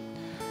Eli.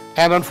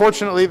 And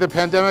unfortunately, the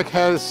pandemic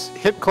has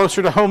hit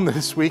closer to home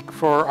this week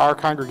for our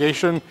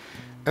congregation.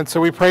 And so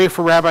we pray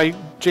for Rabbi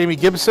Jamie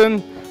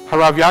Gibson,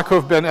 Harav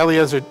Yaakov Ben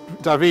Eliezer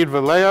David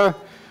Valea.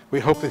 We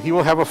hope that he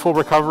will have a full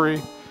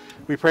recovery.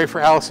 We pray for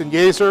Allison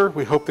Yeazer.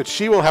 We hope that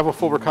she will have a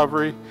full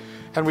recovery.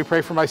 And we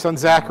pray for my son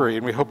Zachary,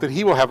 and we hope that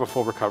he will have a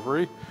full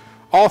recovery.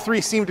 All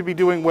three seem to be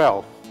doing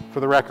well, for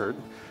the record,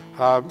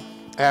 and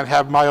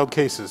have mild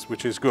cases,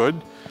 which is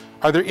good.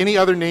 Are there any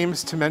other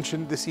names to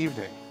mention this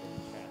evening?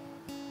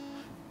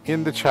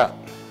 In the chat.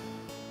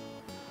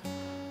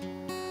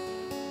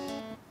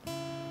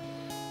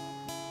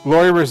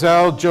 Lori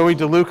Roselle, Joey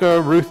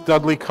DeLuca, Ruth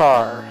Dudley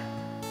Carr,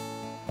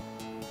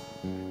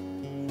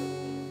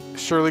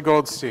 Shirley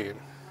Goldstein.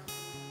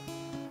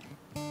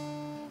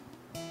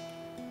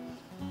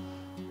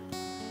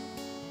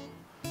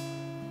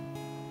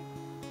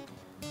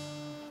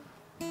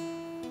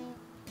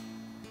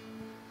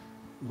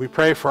 We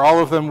pray for all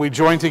of them. We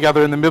join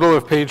together in the middle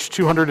of page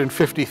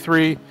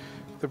 253,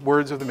 the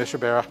words of the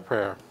Mishaberach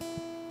prayer.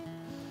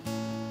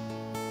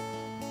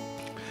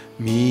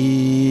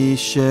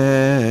 Mishaberach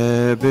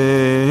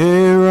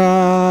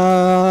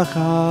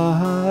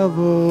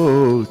avotenu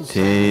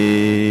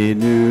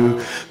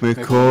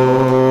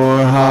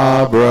mekor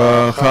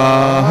habracha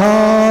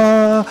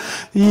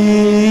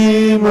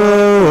imotenu.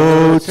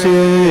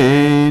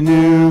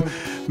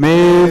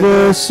 May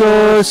the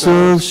source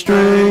of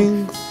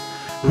strength,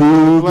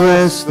 who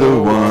bless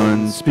the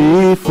ones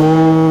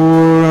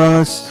before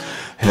us,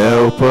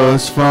 help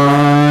us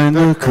find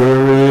the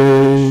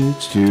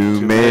courage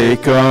to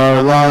make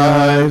our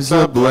lives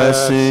a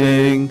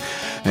blessing,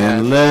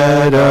 and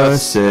let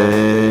us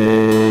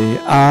say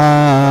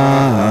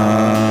Amen.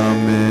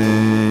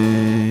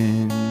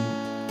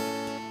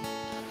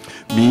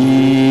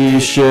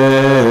 Mishaberach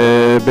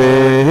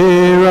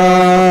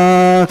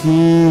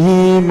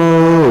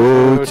imotenu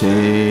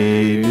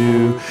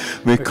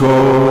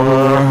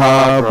Mikor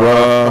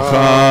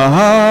habracha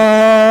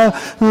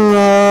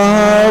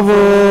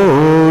lavotenu.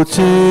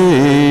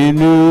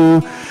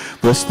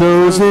 Bless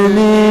those in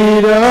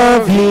need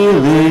of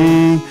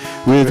healing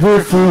with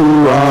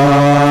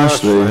refuah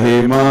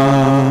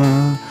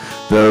shlema,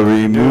 the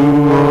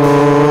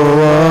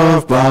renewal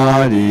of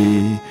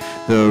body,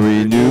 the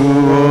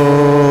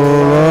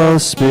renewal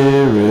of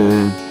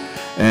spirit,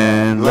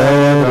 and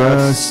let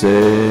us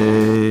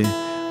say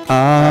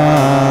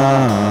Amen.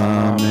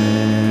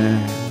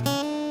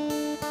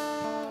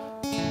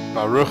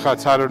 Baruch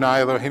atah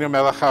Adonai Eloheinu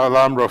melech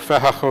haolam rofeh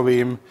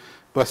hacholim.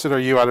 Blessed are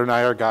you,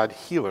 Adonai, our God,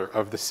 healer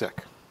of the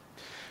sick.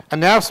 And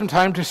now some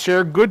time to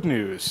share good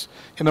news.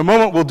 In a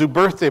moment we'll do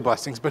birthday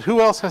blessings, but who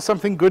else has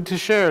something good to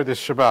share this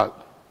Shabbat?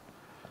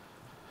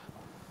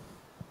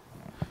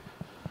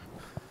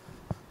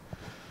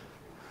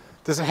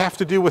 Does it have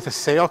to do with a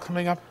sale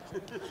coming up?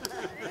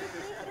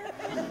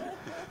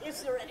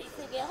 Is there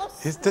anything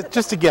else? Is that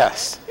just a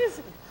guess?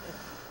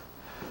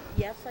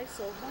 Yes, I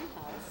sold my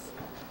house.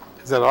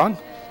 Is that on?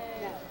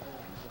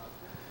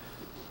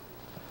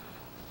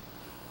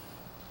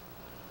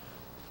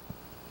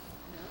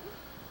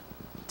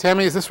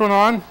 Tammy, is this one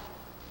on?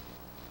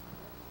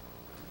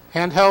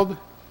 Handheld?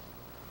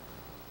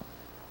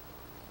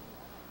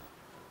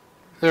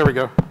 There we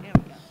go.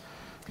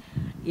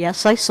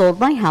 Yes, I sold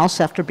my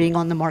house after being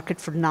on the market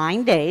for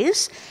 9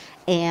 days,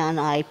 and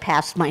I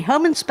passed my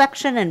home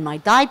inspection and my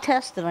dye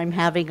test, and I'm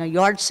having a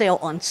yard sale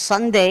on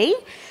Sunday.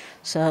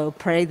 So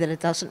pray that it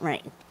doesn't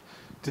rain.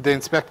 Did they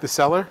inspect the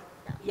cellar?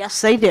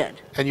 Yes, they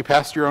did. And you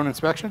passed your own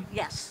inspection?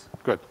 Yes.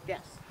 Good.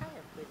 Yes.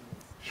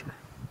 Sure.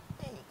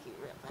 Thank you,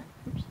 Rabbi.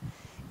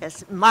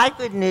 Yes, my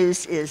good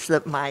news is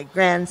that my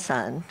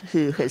grandson,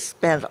 who has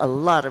spent a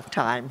lot of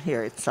time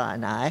here at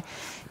Sinai,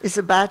 is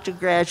about to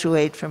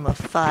graduate from a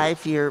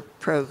 5-year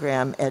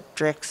program at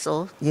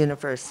Drexel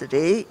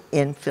University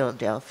in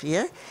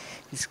Philadelphia.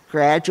 He's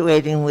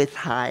graduating with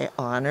high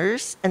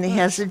honors, and he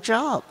has a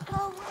job.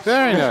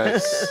 Very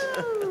nice.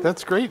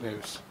 That's great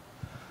news.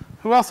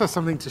 Who else has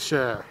something to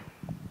share?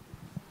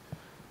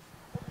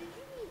 Did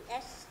you mean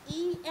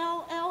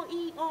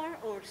S-E-L-L-E-R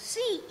or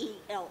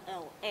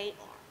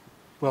C-E-L-L-A-R?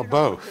 Well,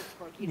 both.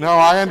 No,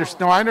 I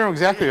understand. No, I know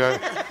exactly.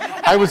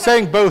 I was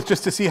saying both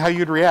just to see how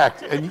you'd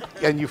react,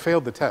 and you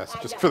failed the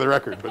test, just for the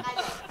record.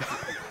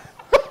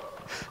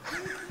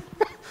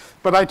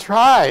 But I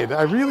tried.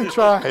 I really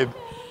tried.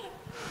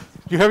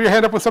 You have your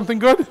hand up with something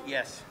good?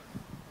 Yes.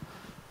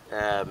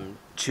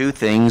 Two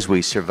things.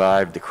 We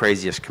survived the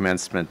craziest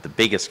commencement, the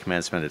biggest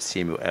commencement at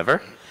CMU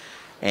ever.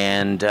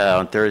 And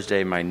on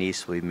Thursday, my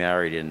niece will be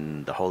married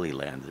in the Holy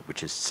Land,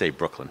 which is, say,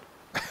 Brooklyn.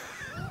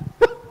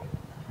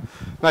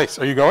 Nice.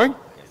 Are you going?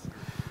 Yes.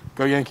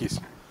 Go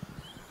Yankees.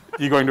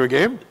 You going to a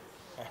game?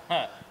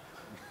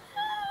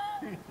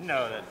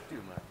 No, that's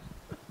too much.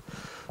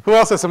 Who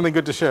else has something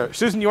good to share?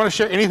 Susan, you want to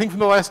share anything from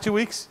the last 2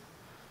 weeks?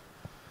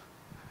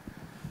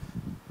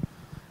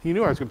 You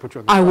knew I was going to put you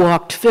on the I spot.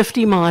 walked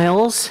 50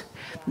 miles,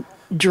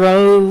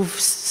 drove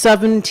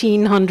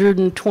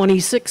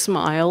 1,726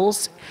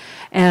 miles,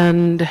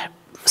 and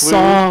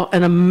saw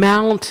an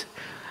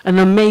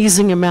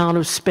amazing amount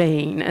of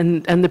Spain,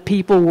 and the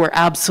people were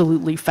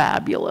absolutely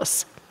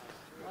fabulous.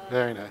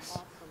 Very nice.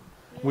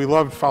 We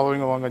loved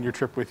following along on your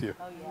trip with you.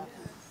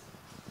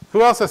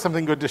 Who else has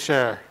something good to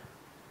share?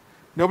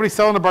 Nobody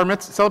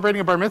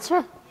celebrating a bar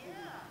mitzvah?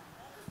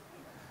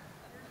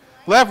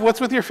 Lev, what's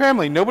with your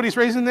family? Nobody's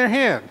raising their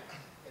hand.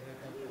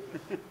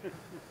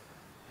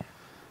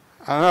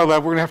 I don't know,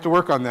 Lev, we're going to have to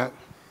work on that. Do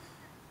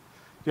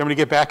you want me to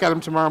get back at him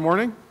tomorrow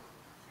morning?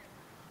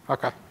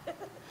 Okay. Do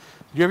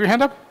you have your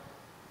hand up?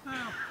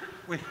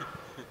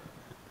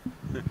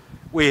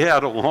 We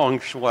had a long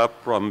schlep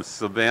from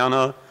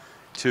Savannah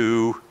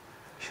to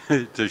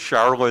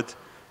Charlotte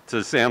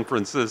to San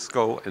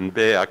Francisco and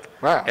back.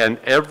 Wow. And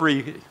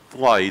every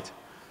flight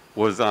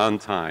was on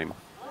time.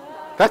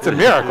 That's a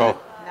miracle.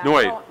 No,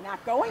 wait.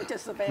 Not going to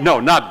Savannah. No,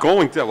 not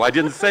going to. I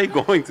didn't say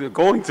going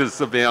to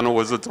Savannah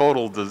was a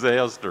total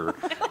disaster.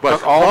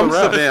 But all from the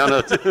rest.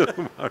 Savannah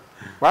to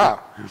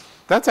Wow.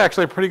 That's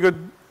actually a pretty good.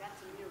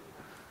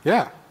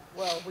 Yeah.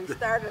 Well, we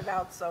started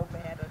out so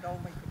bad, it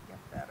only could get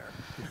better.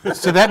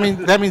 So that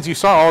means you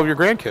saw all of your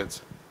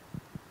grandkids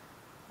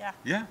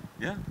yeah.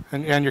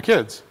 and your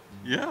kids.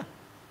 Yeah.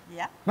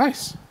 Yeah,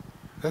 Nice.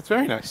 That's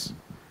very nice.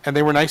 And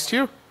they were nice to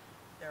you?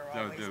 they're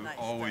They're always nice.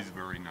 always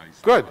very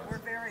nice. Good. We're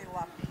very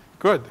lucky.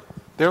 Good.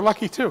 They're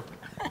lucky too.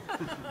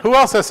 Who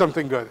else has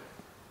something good?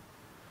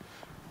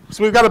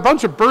 So we've got a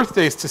bunch of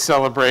birthdays to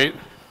celebrate.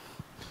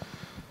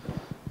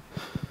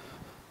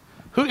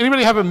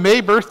 Anybody have a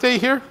May birthday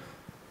here?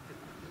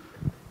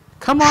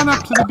 Come on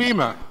up to the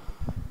bima.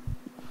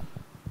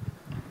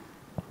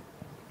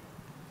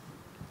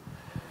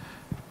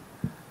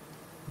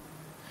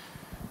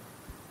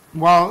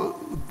 While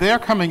they're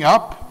coming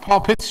up,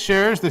 Paul Pitts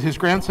shares that his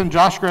grandson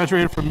Josh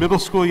graduated from middle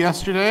school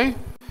yesterday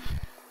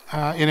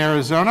in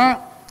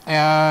Arizona,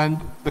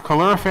 and the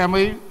Colera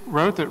family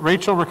wrote that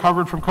Rachel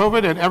recovered from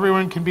COVID and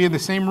everyone can be in the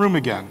same room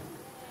again.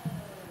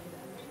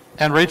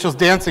 And Rachel's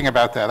dancing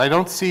about that. I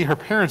don't see her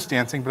parents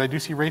dancing, but I do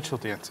see Rachel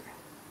dancing.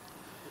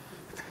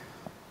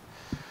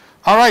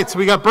 All right, so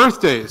we got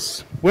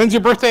birthdays. When's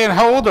your birthday and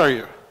how old are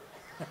you?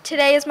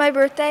 Today is my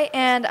birthday,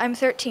 and I'm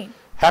 13.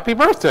 Happy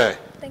birthday.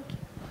 Thank you.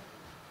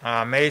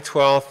 May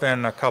 12th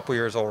and a couple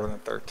years older than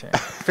 13.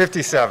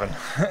 57.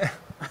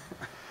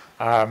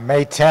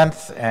 May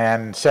 10th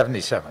and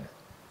 77.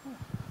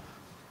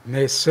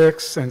 May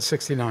 6th and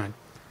 69.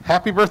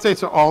 Happy birthday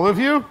to all of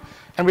you.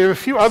 And we have a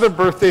few other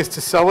birthdays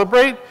to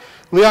celebrate.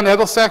 Leon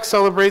Edelsack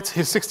celebrates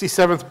his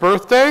 67th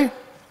birthday.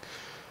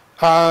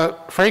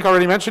 Frank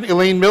already mentioned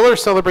Elaine Miller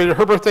celebrated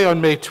her birthday on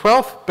May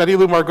 12th, Betty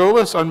Lou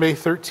Margolis on May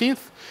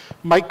 13th,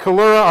 Mike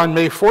Kalura on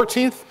May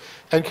 14th,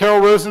 and Carol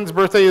Rosen's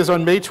birthday is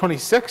on May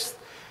 26th.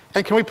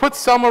 And can we put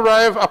Selma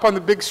Rive up on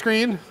the big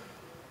screen?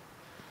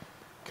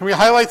 Can we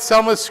highlight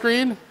Selma's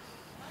screen?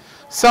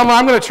 Selma,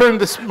 I'm going to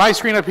turn my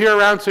screen up here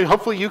around so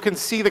hopefully you can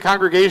see the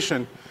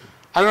congregation.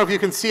 I don't know if you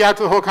can see out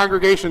to the whole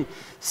congregation.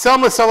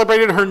 Selma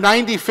celebrated her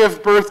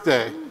 95th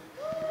birthday.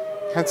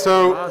 And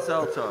so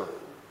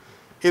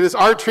it is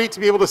our treat to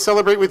be able to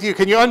celebrate with you.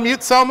 Can you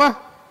unmute Selma?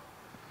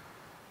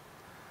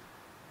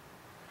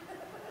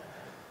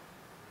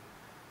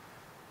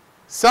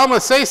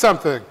 Selma, say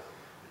something.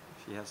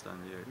 She has to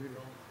unmute.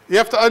 You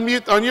have to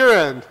unmute on your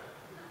end.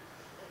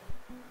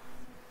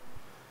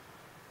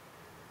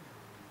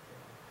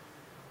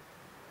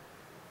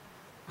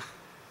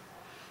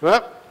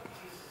 Well,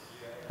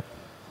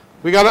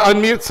 we got to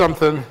unmute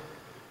something.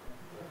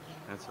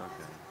 That's okay.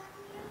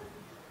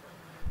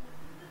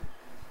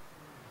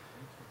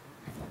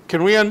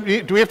 Can we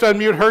unmute? Do we have to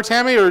unmute her,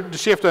 Tammy, or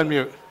does she have to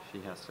unmute?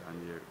 She has to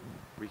unmute.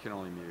 We can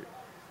only mute.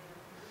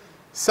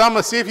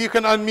 Selma, see if you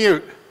can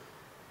unmute.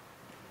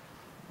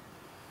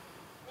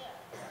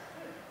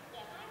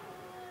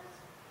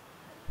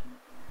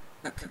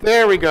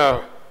 There we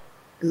go.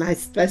 Am I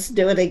supposed to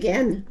do it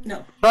again?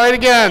 No. Try it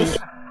again.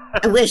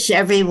 I wish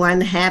everyone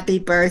happy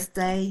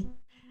birthday.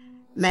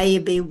 May you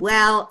be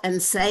well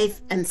and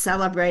safe and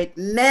celebrate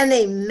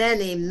many,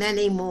 many,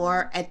 many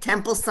more at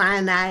Temple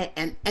Sinai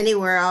and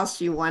anywhere else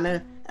you want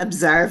to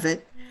observe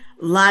it.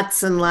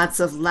 Lots and lots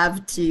of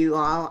love to you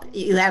all.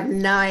 You have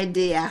no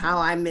idea how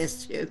I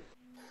miss you.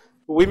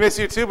 We miss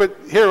you too, but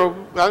here,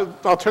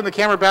 I'll turn the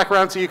camera back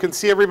around so you can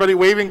see everybody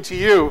waving to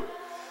you.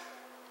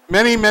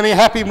 Many, many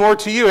happy more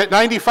to you. At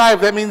 95,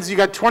 that means you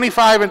got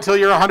 25 until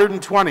you're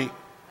 120.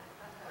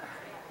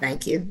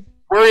 Thank you.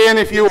 Worry in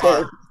if you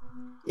are.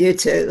 You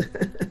too.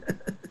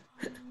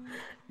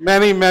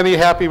 Many, many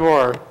happy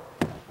more.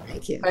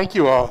 Thank you. Thank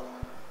you all.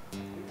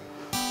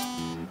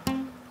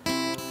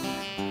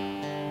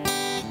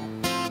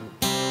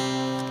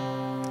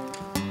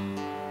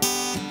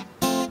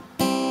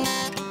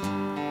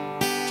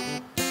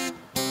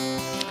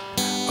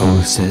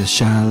 Ose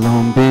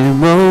shalom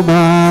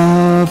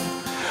b'romav,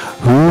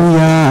 hu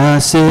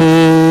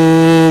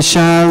yaseh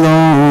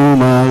shalom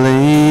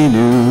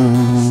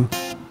aleinu.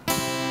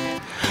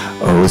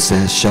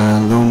 Ose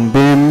shalom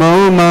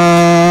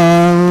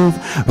b'romav,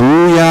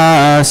 hu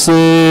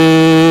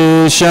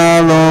yaseh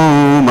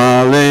shalom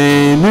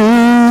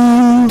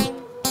aleinu.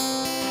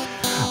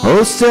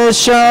 Ose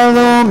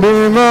shalom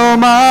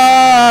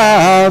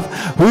b'romav,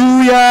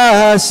 hu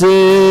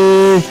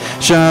yaseh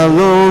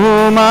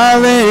shalom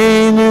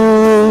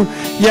aleinu.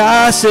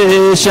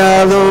 Yaseh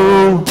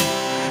shalom,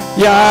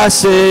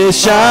 yaseh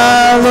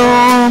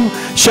shalom,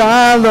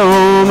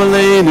 shalom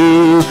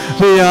aleinu,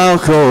 v'al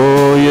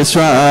kol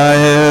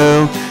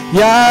Yisrael.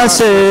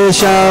 Yaseh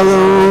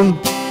shalom,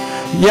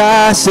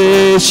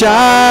 yaseh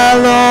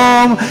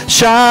shalom,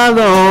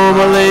 shalom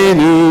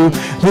aleinu,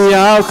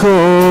 v'al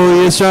kol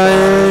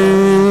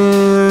Yisrael.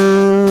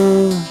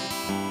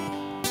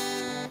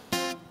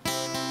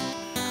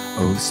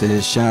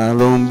 Ose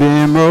shalom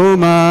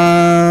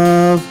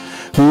b'romav,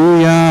 hu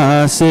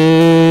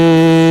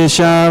yaseh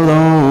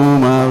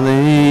shalom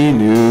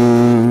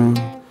aleinu.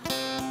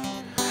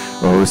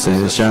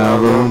 Ose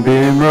shalom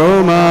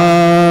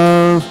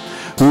b'romav,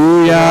 hu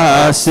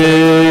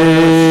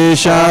yaseh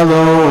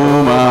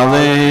shalom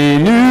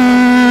aleinu.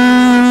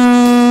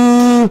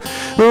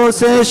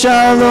 Ose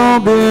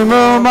shalom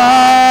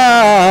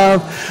b'romav,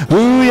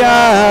 hu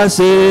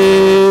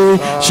yaseh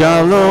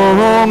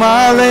shalom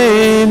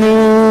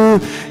aleinu.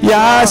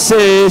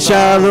 Yaseh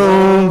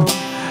shalom,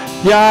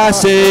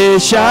 yaseh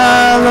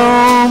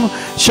shalom,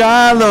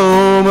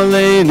 shalom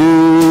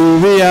aleinu,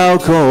 v'al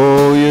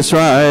kol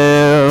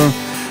Yisrael.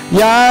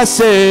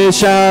 Yaseh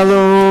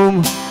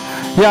shalom,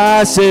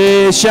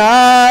 yaseh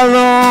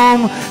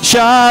shalom,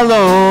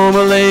 shalom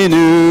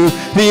aleinu,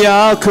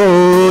 v'al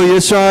kol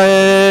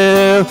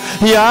Yisrael.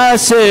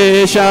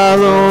 Yaseh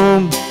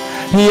shalom,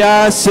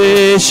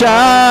 yaseh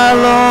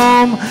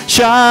shalom,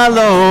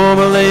 shalom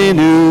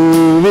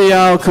aleinu,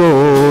 v'al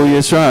kol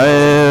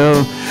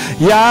Yisrael.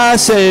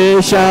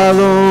 Yaseh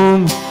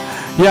shalom,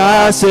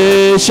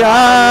 yaseh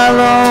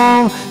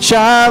shalom,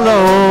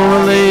 shalom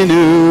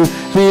aleinu,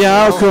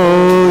 v'al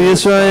kol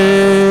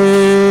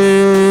Yisrael.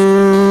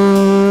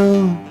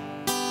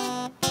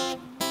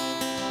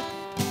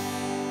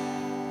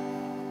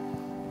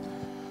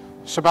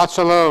 Shabbat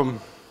shalom.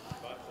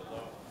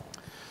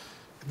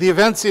 The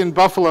events in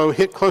Buffalo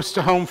hit close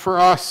to home for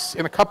us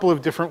in a couple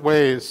of different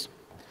ways.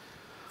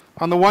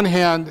 On the one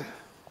hand,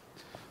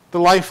 the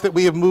life that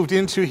we have moved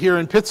into here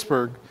in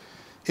Pittsburgh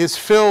is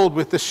filled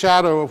with the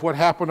shadow of what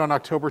happened on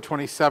October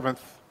 27th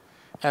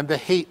and the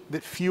hate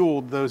that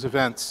fueled those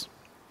events.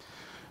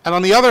 And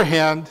on the other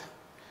hand,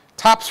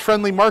 Tops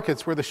Friendly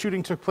Markets, where the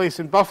shooting took place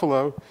in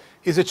Buffalo,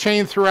 is a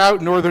chain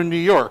throughout northern New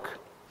York.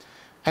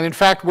 And in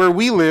fact, where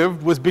we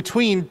lived was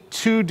between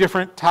two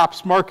different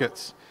Tops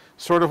markets,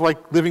 sort of like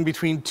living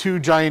between two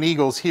giant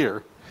eagles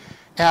here.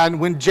 And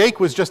when Jake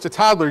was just a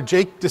toddler,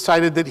 Jake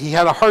decided that he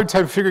had a hard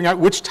time figuring out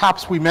which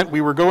Tops we meant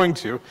we were going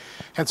to.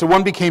 And so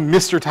one became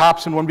Mr.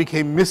 Tops and one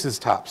became Mrs.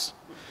 Tops.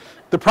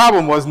 The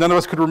problem was none of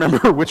us could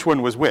remember which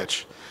one was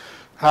which.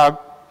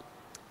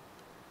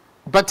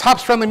 But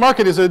Tops Friendly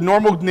Market is a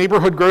normal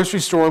neighborhood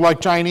grocery store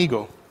like Giant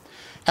Eagle.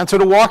 And so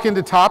to walk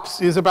into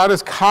Tops is about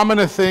as common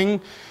a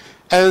thing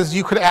as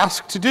you could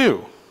ask to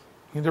do.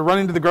 To run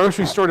into the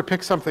grocery store to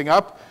pick something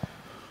up,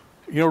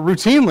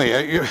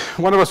 routinely.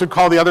 One of us would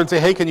call the other and say,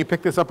 hey, can you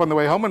pick this up on the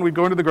way home? And we'd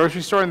go into the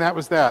grocery store, and that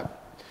was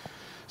that.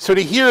 So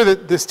to hear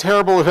that this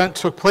terrible event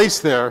took place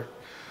there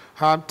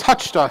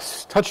touched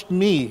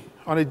me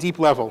on a deep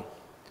level.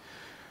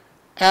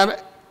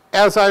 And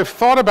as I've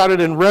thought about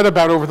it and read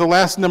about it over the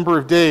last number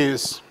of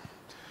days,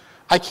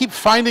 I keep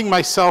finding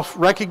myself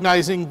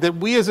recognizing that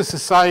we as a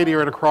society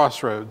are at a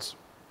crossroads.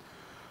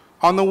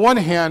 On the one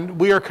hand,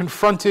 we are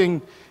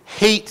confronting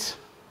hate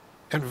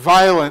and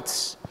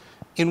violence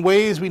in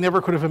ways we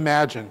never could have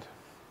imagined.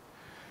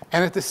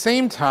 And at the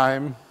same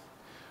time,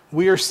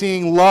 we are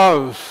seeing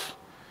love,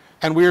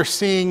 and we are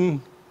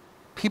seeing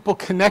people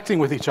connecting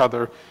with each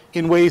other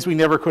in ways we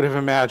never could have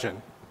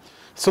imagined.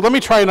 So let me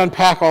try and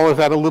unpack all of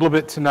that a little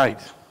bit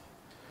tonight.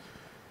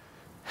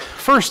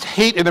 First,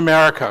 hate in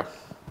America.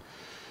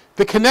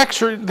 The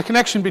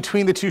connection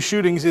between the two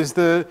shootings is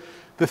the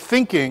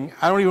thinking,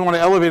 I don't even want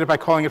to elevate it by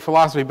calling it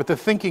philosophy, but the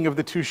thinking of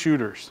the two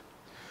shooters.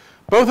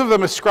 Both of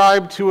them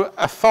ascribe to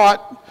a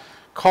thought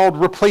called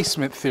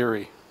replacement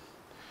theory,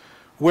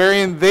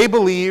 wherein they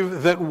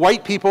believe that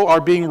white people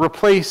are being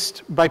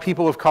replaced by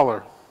people of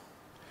color,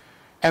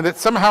 and that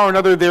somehow or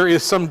another there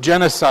is some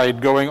genocide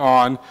going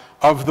on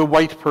of the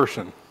white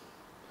person.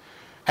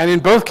 And in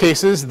both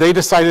cases, they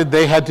decided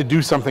they had to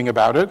do something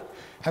about it,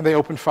 and they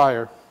opened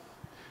fire,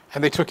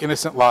 and they took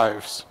innocent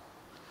lives.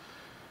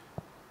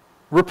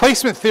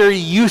 Replacement theory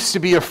used to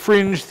be a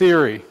fringe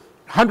theory.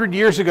 100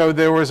 years ago,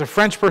 there was a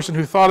French person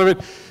who thought of it.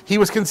 He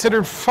was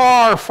considered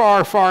far,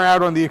 far, far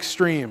out on the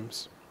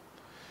extremes.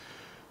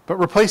 But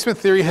replacement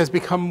theory has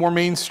become more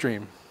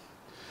mainstream.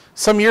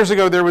 Some years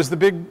ago, there was the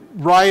big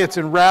riots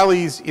and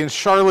rallies in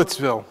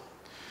Charlottesville.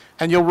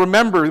 And you'll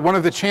remember one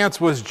of the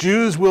chants was,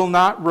 "Jews will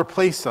not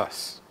replace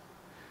us."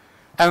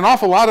 And an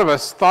awful lot of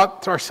us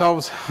thought to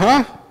ourselves,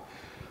 huh?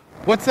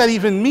 What's that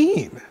even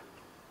mean?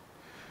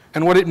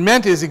 And what it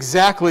meant is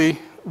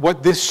exactly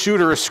what this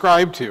shooter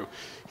ascribed to,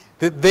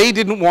 that they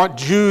didn't want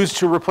Jews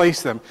to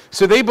replace them.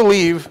 So they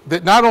believe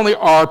that not only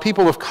are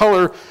people of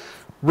color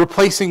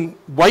replacing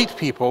white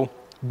people,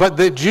 but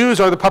that Jews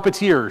are the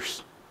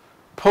puppeteers,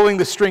 pulling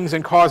the strings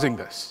and causing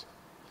this.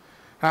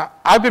 Now,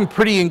 I've been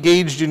pretty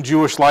engaged in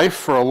Jewish life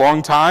for a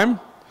long time.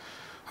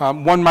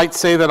 One might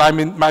say that I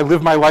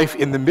live my life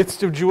in the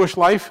midst of Jewish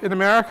life in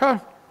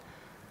America.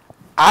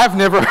 I've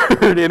never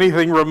heard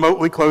anything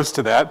remotely close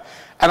to that,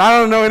 and I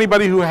don't know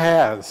anybody who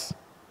has.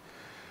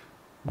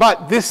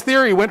 But this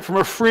theory went from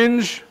a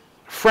fringe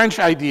French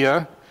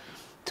idea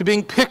to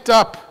being picked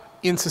up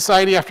in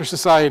society after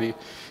society.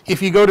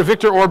 If you go to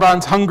Viktor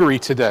Orban's Hungary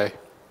today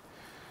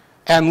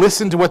and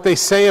listen to what they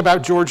say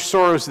about George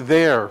Soros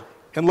there,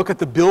 and look at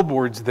the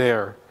billboards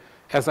there,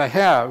 as I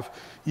have,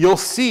 you'll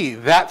see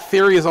that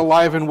theory is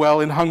alive and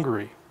well in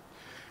Hungary.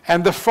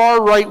 And the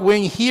far right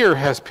wing here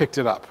has picked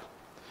it up.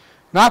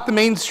 Not the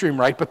mainstream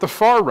right, but the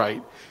far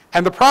right.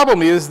 And the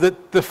problem is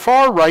that the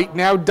far right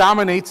now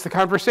dominates the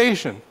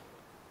conversation.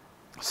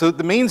 So that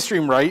the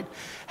mainstream right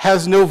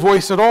has no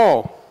voice at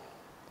all.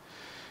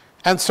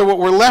 And so what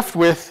we're left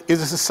with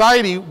is a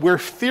society where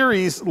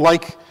theories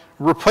like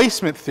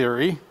replacement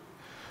theory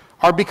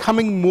are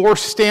becoming more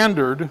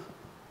standard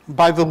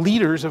by the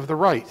leaders of the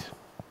right.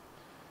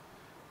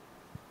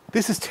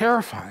 This is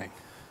terrifying.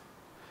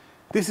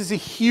 This is a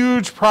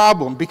huge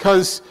problem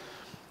because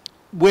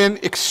when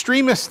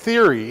extremist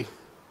theory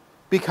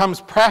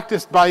becomes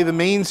practiced by the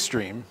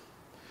mainstream,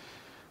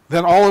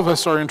 then all of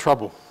us are in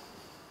trouble.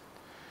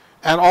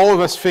 And all of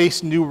us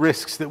face new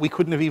risks that we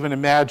couldn't have even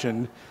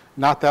imagined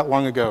not that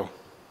long ago.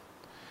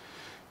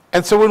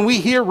 And so when we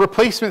hear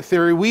replacement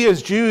theory, we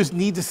as Jews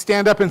need to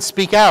stand up and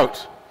speak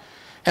out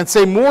and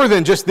say more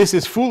than just this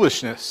is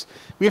foolishness.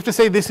 We have to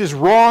say this is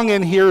wrong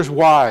and here's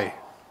why.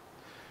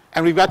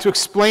 And we've got to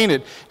explain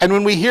it. And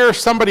when we hear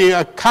somebody,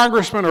 a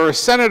congressman or a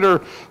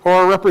senator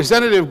or a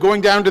representative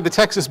going down to the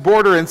Texas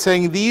border and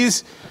saying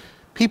these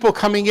people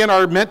coming in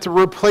are meant to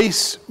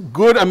replace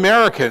good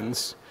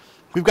Americans,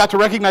 we've got to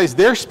recognize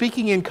they're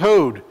speaking in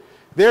code.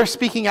 They're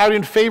speaking out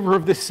in favor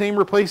of this same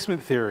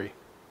replacement theory.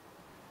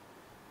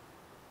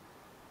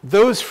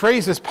 Those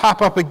phrases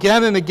pop up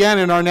again and again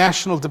in our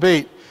national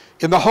debate.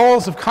 In the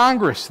halls of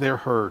Congress, they're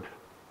heard.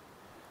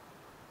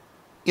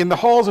 In the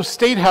halls of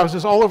state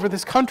houses all over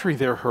this country,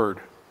 they're heard.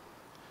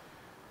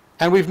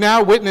 And we've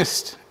now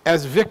witnessed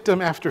as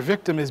victim after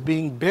victim is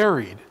being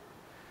buried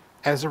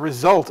as a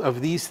result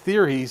of these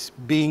theories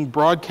being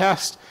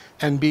broadcast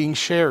and being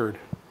shared.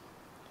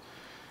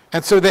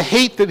 And so the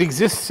hate that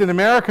exists in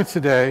America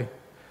today,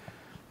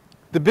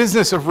 the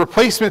business of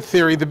replacement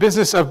theory, the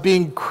business of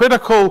being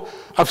critical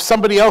of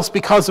somebody else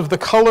because of the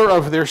color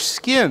of their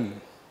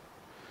skin,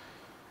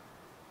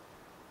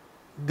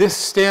 this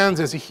stands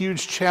as a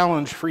huge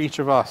challenge for each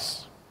of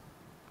us.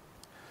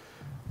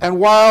 And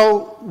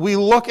while we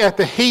look at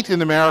the hate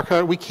in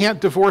America, we can't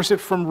divorce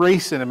it from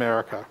race in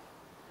America.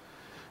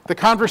 The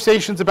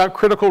conversations about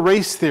critical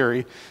race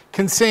theory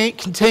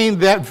contain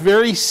that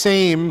very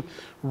same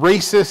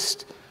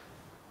racist,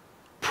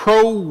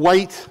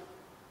 pro-white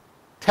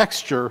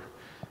texture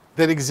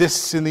that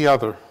exists in the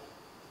other.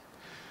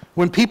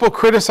 When people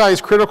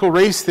criticize critical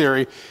race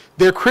theory,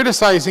 they're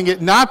criticizing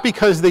it not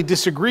because they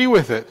disagree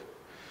with it,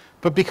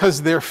 but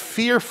because they're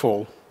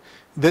fearful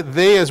that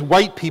they as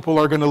white people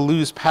are going to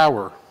lose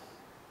power.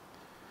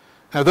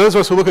 Now, those of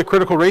us who look at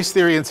critical race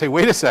theory and say,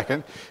 wait a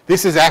second,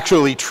 this is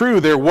actually true,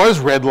 there was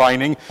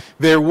redlining,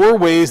 there were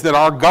ways that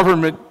our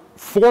government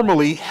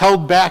formally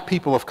held back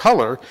people of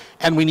color,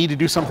 and we need to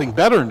do something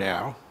better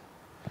now.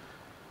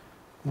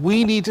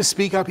 We need to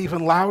speak up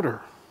even louder,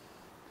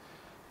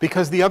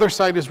 because the other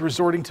side is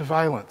resorting to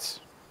violence.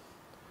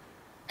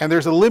 And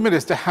there's a limit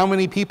as to how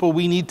many people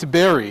we need to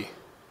bury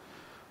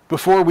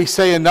before we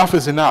say enough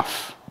is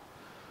enough,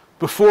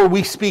 before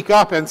we speak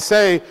up and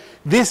say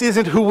this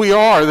isn't who we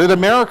are, that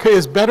America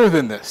is better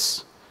than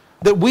this,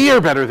 that we are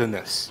better than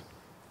this.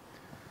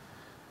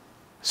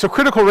 So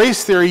critical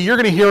race theory, you're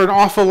going to hear an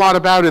awful lot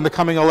about in the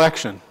coming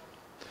election.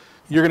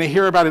 You're going to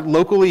hear about it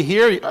locally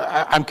here.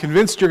 I'm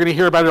convinced you're going to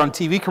hear about it on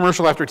TV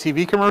commercial after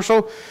TV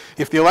commercial.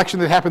 If the election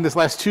that happened this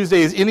last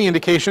Tuesday is any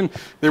indication,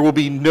 there will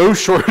be no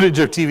shortage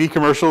of TV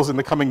commercials in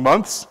the coming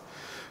months.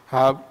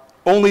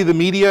 Only the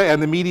media and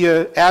the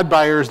media ad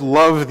buyers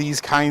love these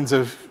kinds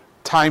of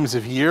times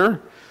of year.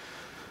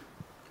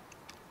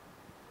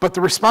 But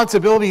the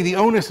responsibility, the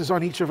onus is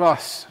on each of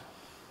us.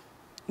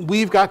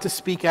 We've got to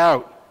speak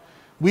out.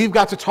 We've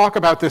got to talk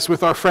about this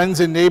with our friends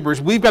and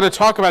neighbors. We've got to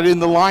talk about it in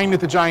the line at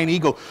the Giant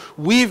Eagle.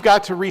 We've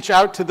got to reach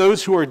out to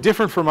those who are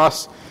different from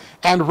us,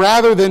 and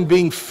rather than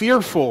being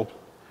fearful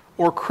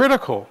or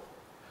critical,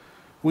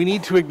 we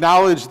need to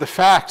acknowledge the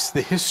facts,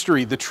 the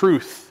history, the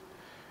truth,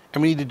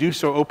 and we need to do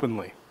so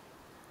openly.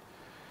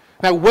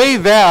 Now weigh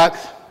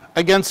that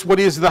against what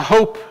is the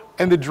hope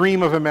and the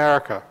dream of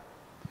America,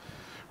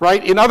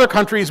 right? In other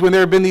countries, when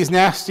there have been these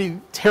nasty,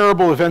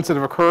 terrible events that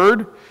have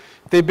occurred,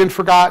 they've been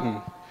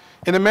forgotten.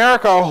 In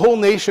America, a whole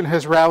nation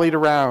has rallied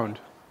around.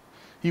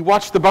 You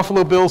watch the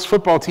Buffalo Bills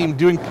football team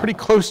doing pretty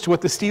close to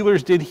what the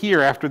Steelers did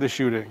here after the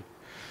shooting.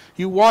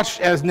 You watch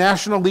as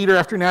national leader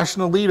after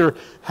national leader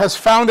has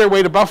found their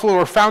way to Buffalo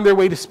or found their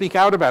way to speak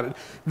out about it.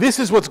 This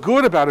is what's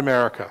good about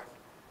America.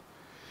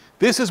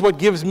 This is what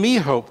gives me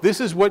hope. This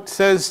is what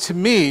says to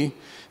me,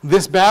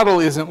 this battle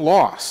isn't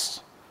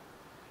lost.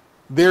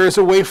 There is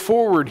a way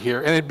forward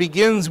here, and it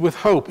begins with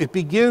hope. It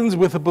begins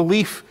with a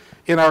belief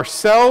in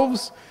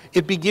ourselves.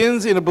 It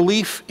begins in a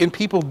belief in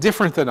people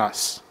different than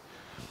us.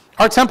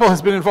 Our temple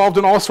has been involved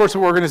in all sorts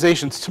of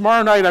organizations.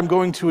 Tomorrow night I'm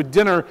going to a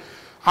dinner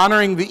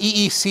honoring the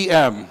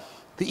EECM,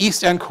 the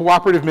East End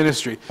Cooperative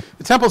Ministry.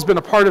 The temple's been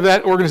a part of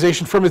that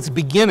organization from its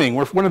beginning.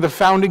 We're one of the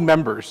founding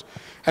members.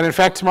 And in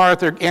fact, tomorrow at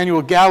their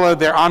annual gala,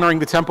 they're honoring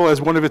the temple as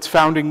one of its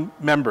founding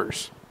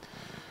members.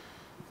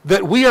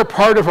 That we are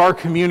part of our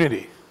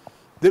community,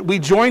 that we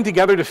join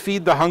together to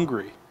feed the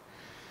hungry.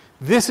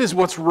 This is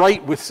what's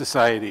right with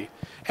society.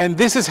 And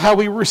this is how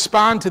we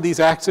respond to these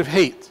acts of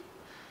hate.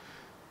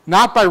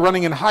 Not by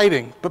running and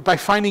hiding, but by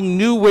finding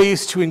new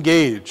ways to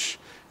engage,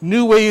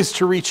 new ways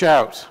to reach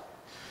out.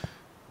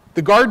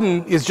 The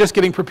garden is just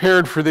getting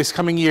prepared for this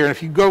coming year. And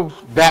if you go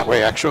that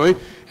way, actually,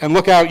 and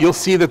look out, you'll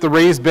see that the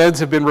raised beds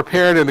have been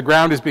repaired and the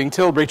ground is being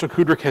tilled. Rachel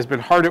Kudrick has been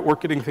hard at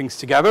work getting things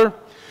together.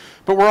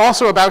 But we're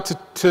also about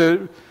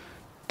to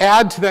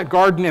add to that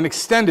garden and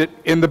extend it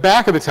in the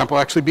back of the temple,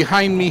 actually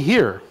behind me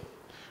here,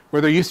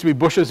 where there used to be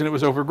bushes and it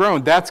was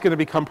overgrown. That's going to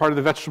become part of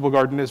the vegetable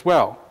garden as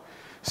well.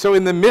 So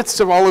in the midst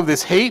of all of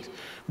this hate,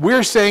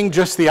 we're saying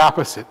just the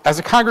opposite. As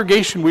a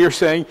congregation, we are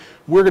saying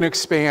we're going to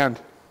expand.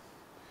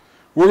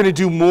 We're going to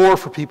do more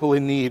for people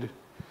in need.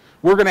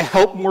 We're going to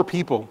help more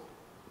people.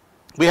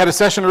 We had a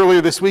session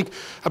earlier this week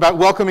about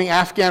welcoming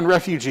Afghan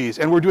refugees,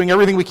 and we're doing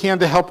everything we can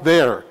to help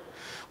there.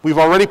 We've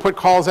already put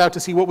calls out to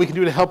see what we can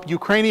do to help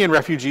Ukrainian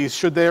refugees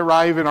should they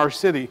arrive in our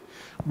city.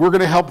 We're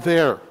going to help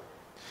there.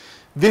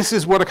 This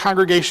is what a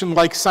congregation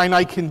like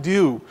Sinai can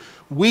do.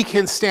 We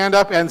can stand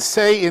up and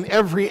say in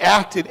every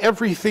act, in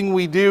everything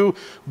we do,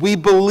 we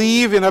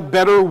believe in a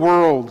better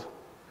world.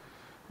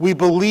 We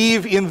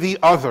believe in the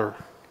other.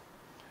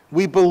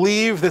 We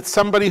believe that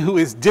somebody who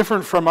is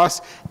different from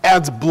us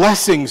adds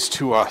blessings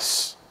to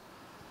us,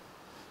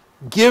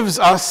 gives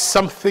us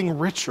something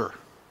richer.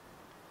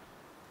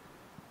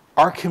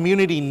 Our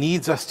community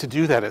needs us to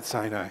do that at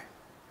Sinai.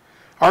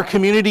 Our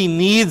community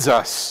needs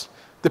us.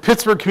 The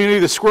Pittsburgh community,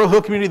 the Squirrel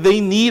Hill community,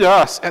 they need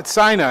us at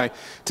Sinai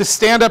to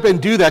stand up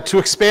and do that, to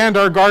expand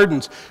our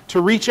gardens,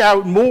 to reach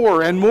out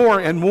more and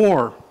more and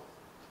more.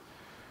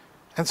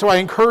 And so I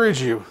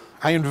encourage you,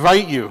 I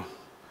invite you,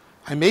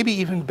 I maybe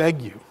even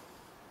beg you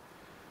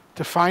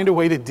to find a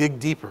way to dig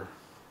deeper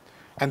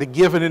and to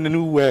give it in a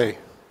new way.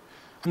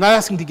 I'm not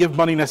asking to give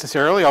money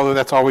necessarily, although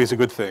that's always a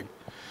good thing.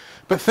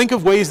 But think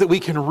of ways that we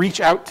can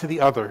reach out to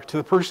the other, to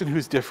the person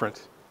who's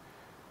different.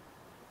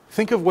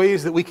 Think of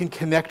ways that we can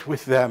connect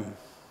with them.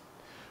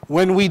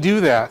 When we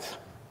do that,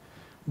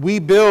 we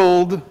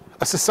build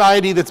a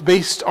society that's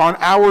based on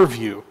our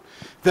view,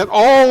 that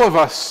all of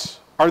us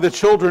are the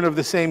children of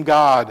the same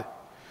God,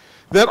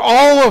 that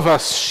all of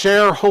us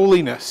share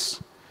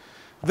holiness,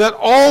 that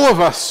all of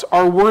us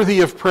are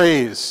worthy of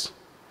praise,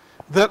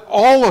 that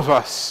all of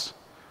us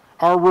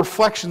are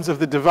reflections of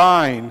the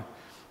divine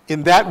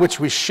in that which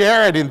we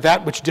share and in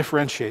that which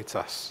differentiates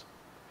us.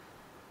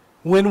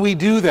 When we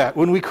do that,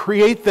 when we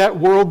create that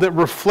world that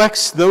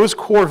reflects those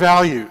core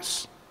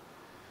values,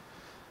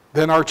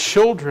 then our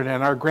children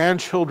and our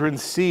grandchildren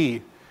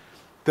see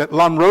that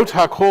Lamrot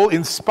HaKol,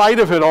 in spite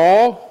of it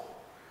all,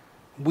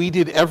 we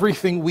did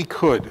everything we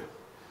could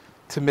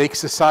to make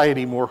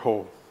society more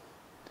whole.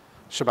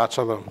 Shabbat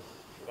Shalom.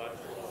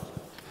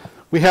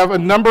 We have a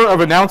number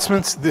of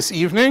announcements this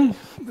evening.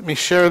 Let me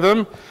share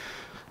them.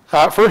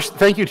 First,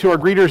 thank you to our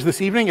greeters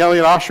this evening,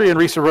 Elliot Oshry and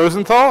Risa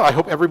Rosenthal. I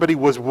hope everybody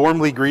was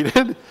warmly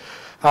greeted.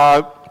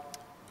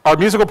 Our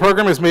musical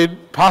program is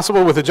made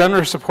possible with the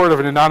generous support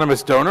of an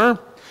anonymous donor.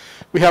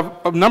 We have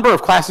a number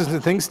of classes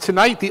and things.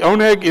 Tonight, the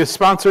Oneg is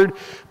sponsored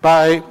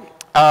by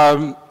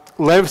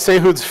Lev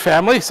Sehud's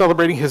family,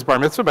 celebrating his bar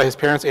mitzvah by his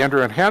parents,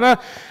 Andrew and Hannah,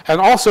 and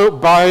also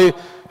by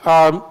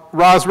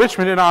Roz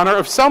Richmond in honor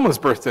of Selma's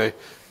birthday.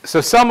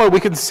 So Selma,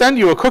 we can send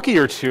you a cookie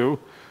or two.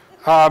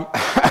 I'm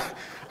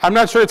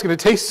not sure it's going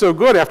to taste so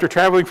good after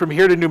traveling from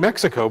here to New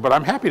Mexico, but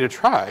I'm happy to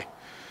try.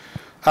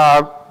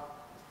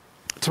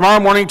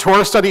 Tomorrow morning,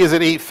 Torah study is at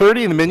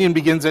 8:30, and the minyan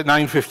begins at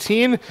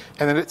 9:15,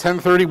 and then at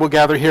 10:30, we'll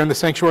gather here in the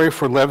sanctuary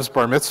for Lev's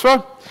bar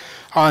mitzvah.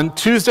 On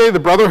Tuesday, the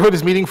Brotherhood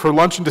is meeting for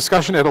lunch and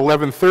discussion at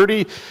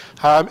 11:30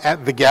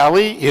 at the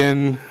Galley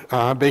in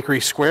Bakery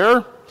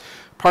Square.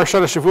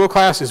 Parshat HaShavua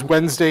class is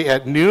Wednesday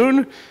at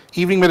noon.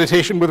 Evening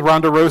meditation with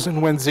Rhonda Rosen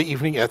Wednesday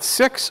evening at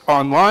 6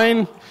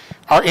 online.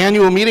 Our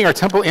annual meeting, our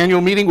temple annual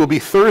meeting, will be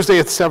Thursday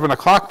at 7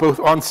 o'clock, both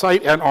on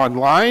site and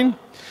online.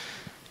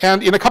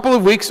 And in a couple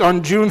of weeks,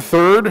 on June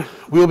 3rd,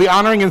 we will be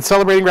honoring and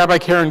celebrating Rabbi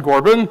Karen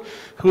Gorbin,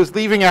 who is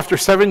leaving after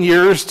 7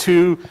 years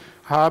to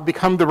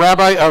become the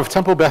rabbi of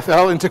Temple Beth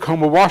El in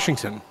Tacoma,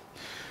 Washington.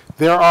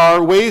 There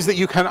are ways that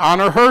you can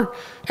honor her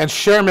and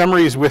share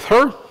memories with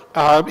her.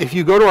 If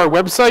you go to our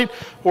website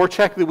or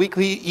check the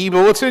weekly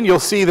e-bulletin,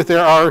 you'll see that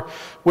there are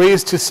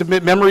ways to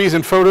submit memories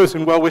and photos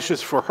and well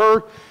wishes for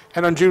her.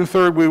 And on June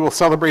 3rd, we will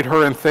celebrate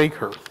her and thank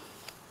her.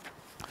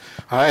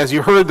 As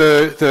you heard,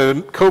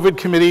 the COVID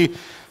committee,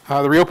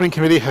 the reopening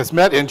committee has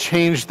met and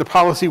changed the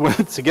policy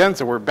once again,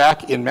 so we're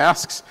back in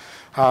masks.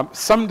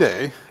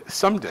 Someday,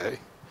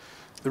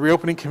 the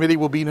reopening committee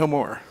will be no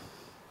more.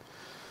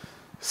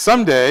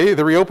 Someday,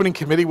 the reopening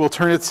committee will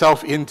turn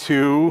itself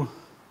into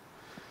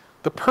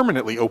the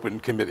permanently open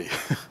committee.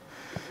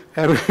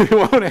 And we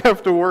won't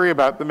have to worry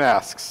about the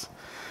masks.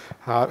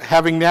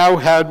 Having now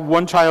had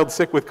one child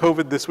sick with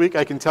COVID this week,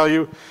 I can tell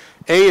you,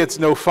 A, it's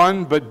no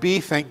fun, but B,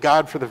 thank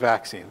God for the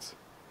vaccines.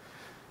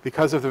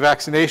 Because of the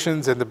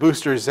vaccinations and the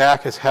boosters,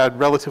 Zach has had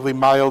relatively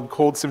mild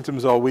cold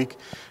symptoms all week,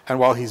 and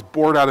while he's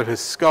bored out of his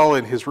skull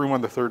in his room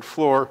on the 3rd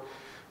floor,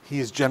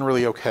 he's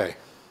generally okay.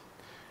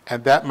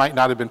 And that might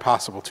not have been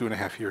possible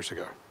 2.5 years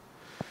ago.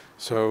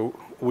 So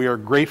we are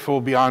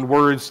grateful beyond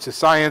words to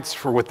science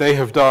for what they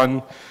have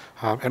done,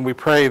 and we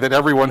pray that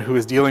everyone who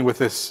is dealing with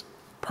this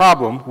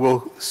problem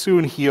will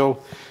soon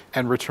heal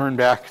and return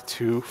back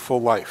to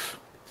full life.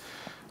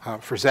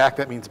 For Zach,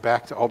 that means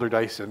back to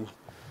Alderdice and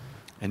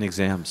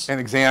exams. And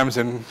exams,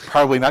 and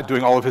probably not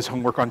doing all of his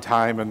homework on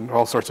time and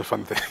all sorts of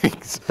fun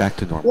things. Back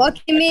to normal.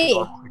 Lucky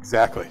me.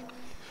 Exactly.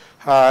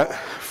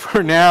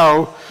 For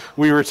now,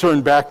 we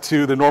return back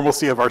to the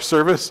normalcy of our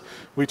service.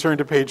 We turn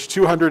to page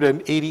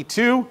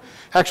 282.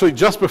 Actually,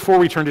 just before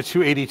we turn to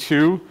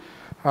 282,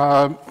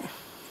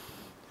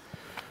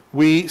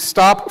 we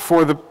stop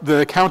for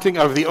the counting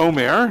of the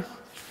Omer,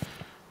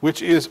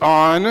 which is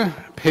on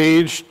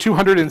page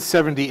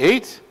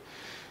 278.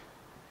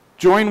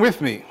 Join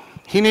with me.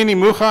 Hineni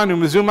muchan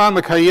u'mezuman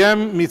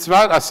l'kayem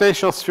mitzvat aseh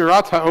shel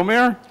sfirat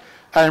ha'omer.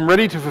 I am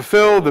ready to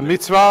fulfill the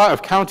mitzvah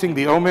of counting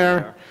the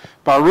Omer.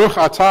 Baruch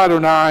atah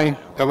Adonai,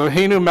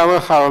 Eloheinu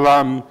melech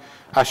ha'olam,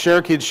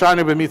 asher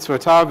kidshanu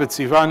b'mitzvotav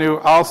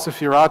v'tzivanu al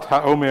sefirat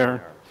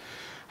ha'omer.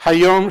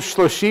 Hayom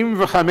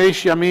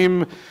 35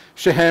 yamim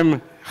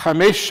shehem 5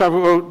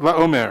 shavuot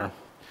la'omer.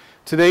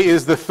 Today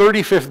is the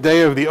 35th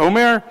day of the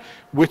Omer,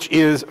 which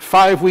is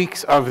 5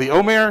 weeks of the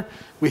Omer.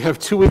 We have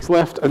 2 weeks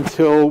left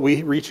until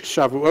we reach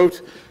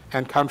Shavuot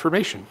and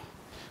confirmation.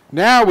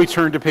 Now we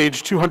turn to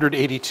page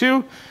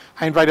 282.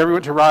 I invite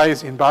everyone to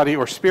rise in body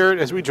or spirit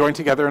as we join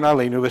together in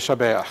Aleinu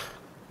L'Shabeach.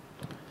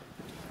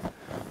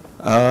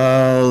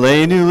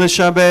 Aleinu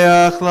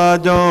l'shabeach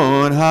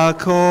ladon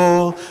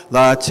hakol,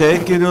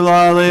 latekidu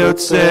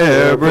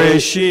la'leotzer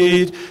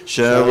breshit,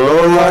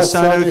 shelo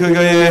hasanu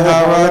k'gayei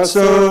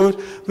haratzot,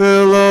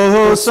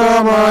 v'lo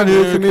samanu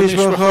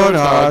k'mishpachot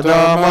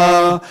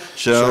ha'adama,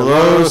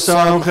 shelo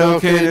sam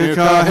chelkeinu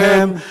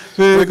kahem,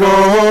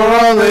 v'gor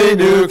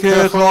aleinu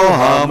kechol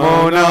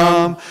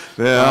hamonam,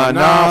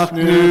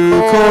 ve'anachnu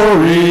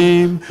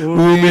korim,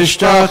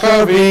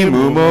 u'mishtachavim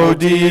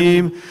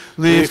u'modim,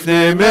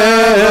 לפני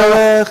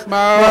מלך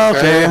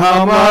מלכי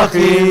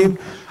המלכים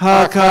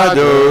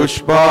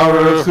הקדוש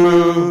ברוך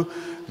הוא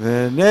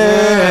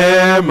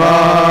ונאמר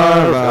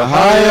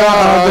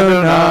והיה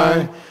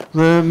אדוני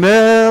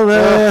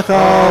למלך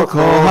על כל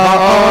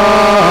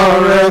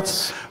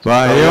הארץ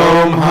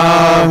ביום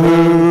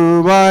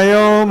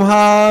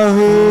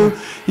ההוא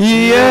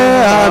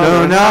יהיה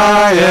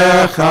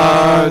אדוני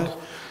אחד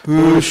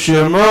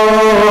ושמו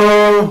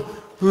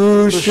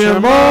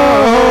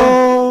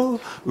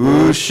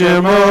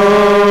Ushemo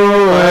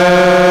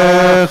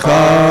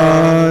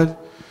echad.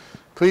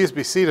 Please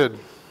be seated.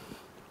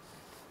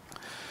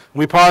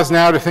 We pause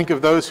now to think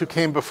of those who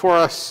came before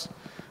us,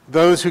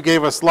 those who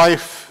gave us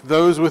life,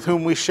 those with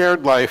whom we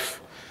shared life,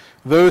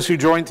 those who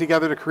joined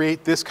together to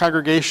create this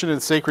congregation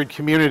and sacred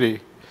community.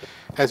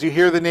 As you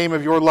hear the name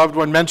of your loved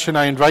one mentioned,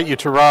 I invite you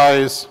to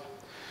rise.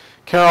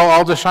 Carol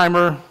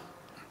Aldesheimer,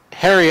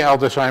 Harry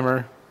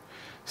Aldesheimer,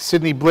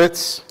 Sidney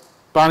Blitz,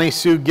 Bonnie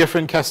Sue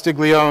Giffen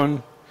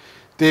Castiglione,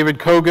 David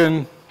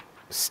Kogan,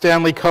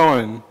 Stanley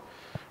Cohen,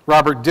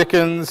 Robert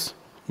Dickens,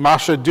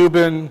 Masha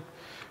Dubin,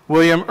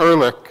 William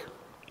Ehrlich,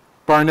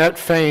 Barnett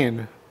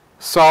Fain,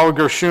 Saul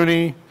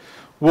Gershuni,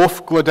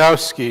 Wolf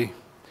Glodowski,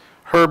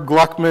 Herb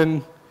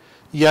Gluckman,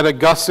 Yetta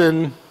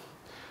Gussin,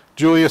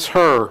 Julius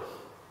Herr,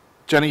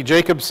 Jenny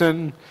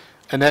Jacobson,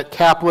 Annette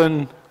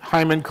Kaplan,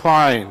 Hyman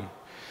Klein,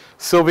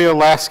 Sylvia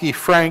Lasky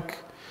Frank,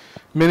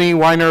 Minnie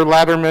Weiner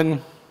Latterman,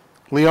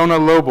 Leona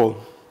Lobel,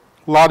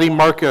 Lottie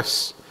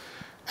Marcus,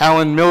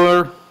 Alan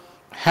Miller,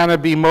 Hannah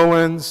B.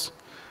 Mullins,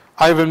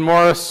 Ivan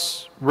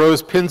Morris,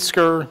 Rose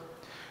Pinsker,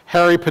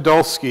 Harry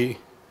Podolsky,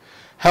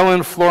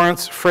 Helen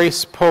Florence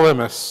Frace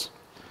Polemus,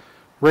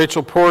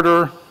 Rachel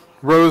Porter,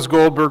 Rose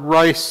Goldberg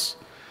Rice,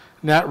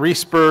 Nat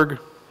Riesberg,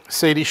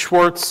 Sadie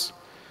Schwartz,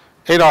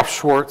 Adolf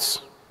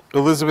Schwartz,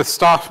 Elizabeth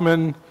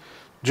Stoffman,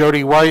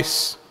 Jody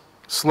Weiss,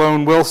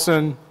 Sloan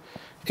Wilson,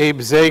 Abe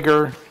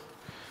Zager,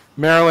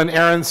 Marilyn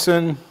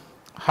Aronson,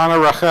 Hannah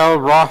Rachel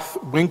Roth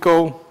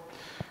Winkle,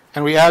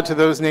 and we add to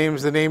those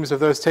names the names of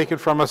those taken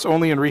from us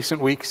only in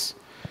recent weeks: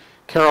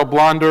 Carol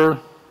Blonder,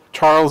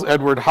 Charles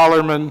Edward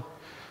Hollerman,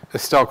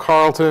 Estelle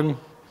Carlton,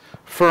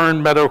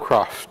 Fern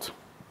Meadowcroft.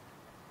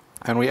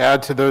 And we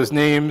add to those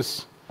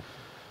names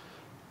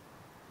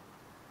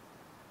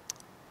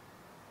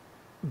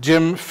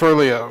Jim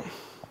Furlio.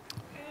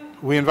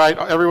 We invite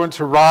everyone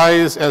to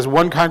rise as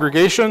one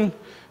congregation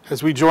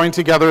as we join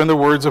together in the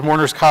words of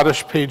Mourner's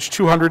Kaddish, page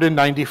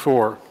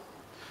 294.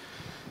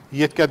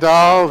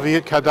 Yitgadal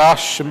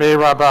v'yitkadash shemei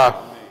rabbah,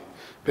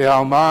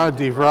 be'alma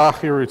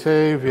divrach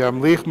yiruteh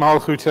v'yamlich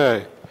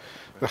malchuteh,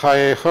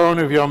 v'chayechon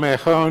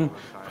v'yomechon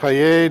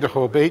v'chayeh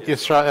d'chol beit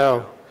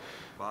Yisrael,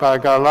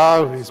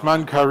 ba'gala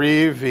v'zman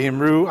kariv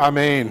v'imru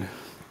amen.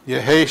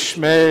 Yehei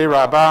shmei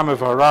rabbah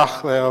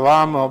mevarach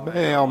le'olam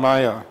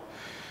be'almaya.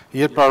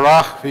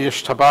 Yitbarach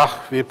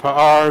v'yishtabach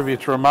v'yitpa'ar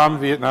v'yitramam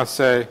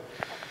v'yitnaseh,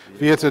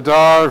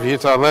 v'yitadar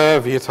v'yitaleh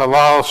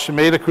v'yitalal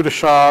shemei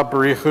d'kudashah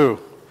barichu.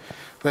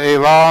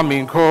 Le'elah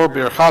min kol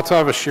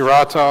birchata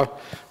v'shirata,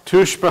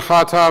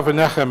 tushbechata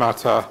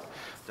v'nechemata,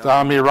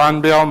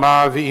 da'amiran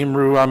be'alma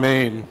v'imru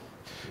amen.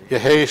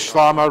 Yehei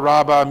shlama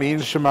rabba min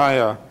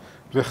shemaya,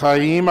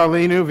 v'chayim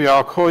aleinu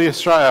v'al kol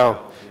Yisrael,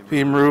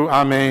 v'imru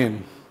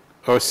amen.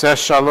 Oseh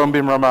shalom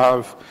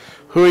b'mramav,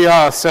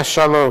 huya oseh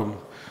shalom,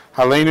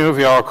 aleinu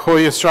v'al kol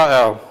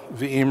Yisrael,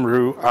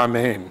 v'imru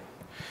amen.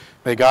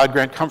 May God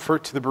grant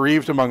comfort to the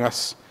bereaved among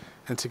us,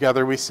 and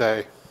together we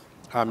say,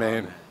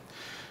 amen.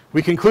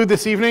 We conclude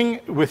this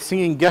evening with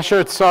singing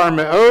Gesher Tsar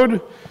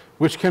Me'od,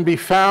 which can be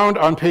found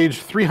on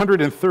page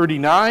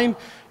 339.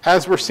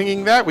 As we're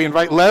singing that, we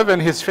invite Lev and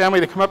his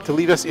family to come up to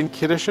lead us in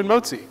Kiddush and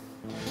Motzi.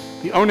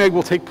 The Oneg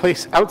will take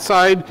place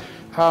outside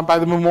by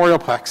the memorial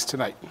plaques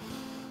tonight.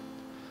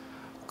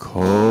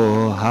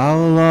 Kol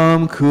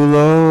haolam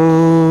kulo,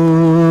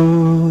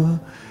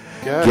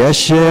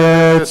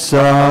 Gesher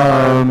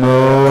Tsar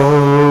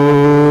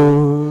Me'od,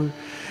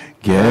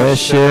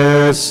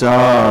 Gesher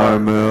Tsar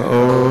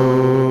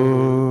Me'od,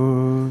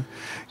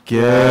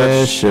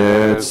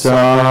 Gesher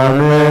Tsar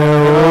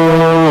Me'od,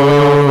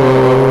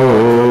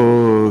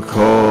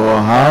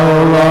 Kol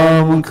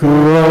haolam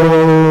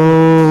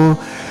kulo,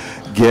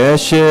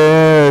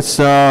 Gesher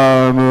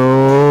Tsar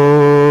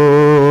Me'od,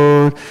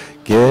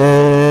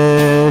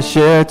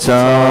 Gesher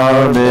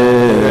Tsar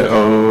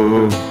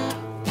Me'od.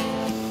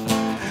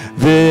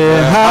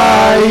 V'ha'ikar,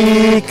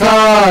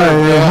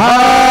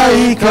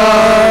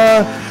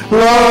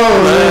 lo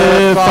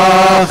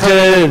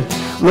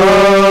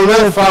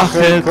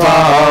lefachid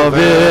klal.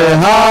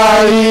 V'ha'ikar,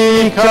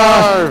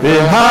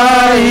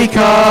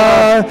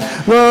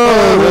 lo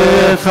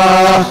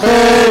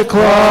lefachid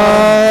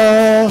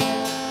klal.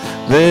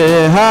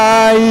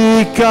 V'ha'ikar,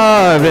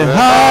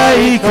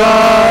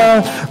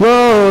 lo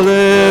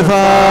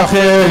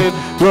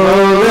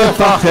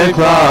lefachid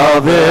klal.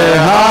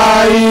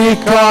 V'ha'ikar,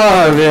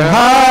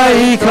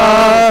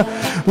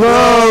 lo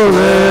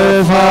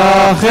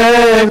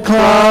lefachid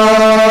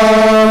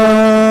klal.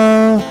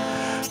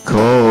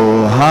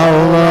 Kol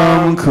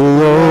haolam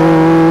kulo,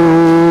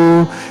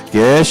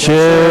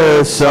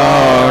 Gesher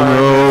Tsar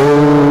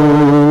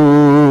Me'od,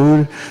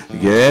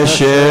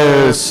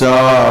 Gesher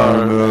Tsar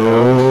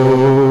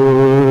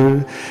Me'od,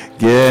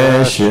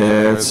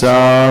 Gesher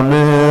Tsar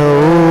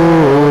Me'od,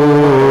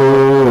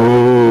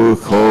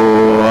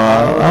 Kol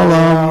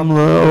haolam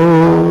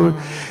le'od,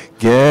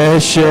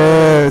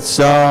 Gesher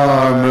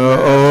Tsar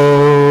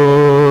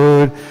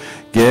Me'od,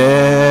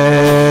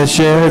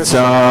 Gesher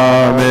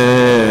Tsar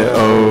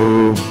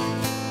Me'od.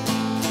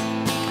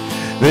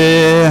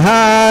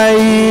 V'ha'ikar,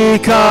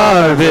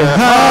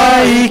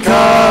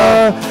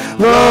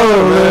 lo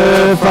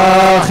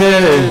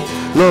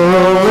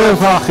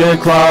lefachid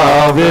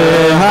klal.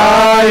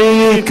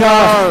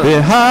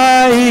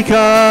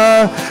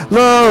 V'ha'ikar,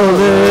 lo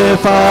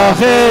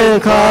lefachid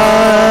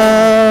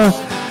klal.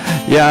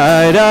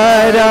 Ya da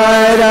da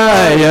da,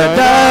 ya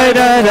da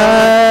da da,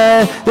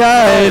 ya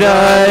da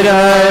da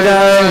da,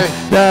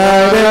 da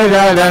da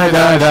da da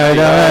da da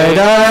da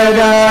da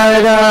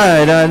da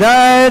da da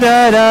da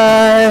da.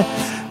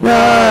 We'll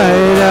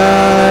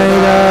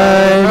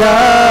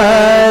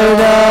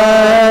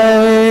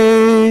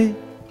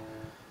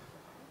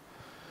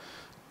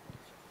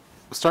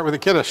start with the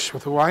Kiddush,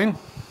 with the wine.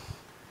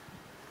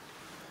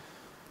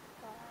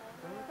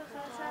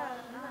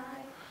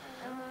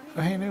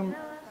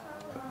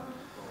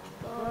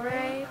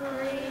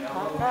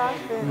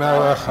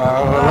 Melech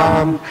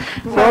haolam,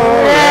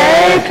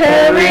 borei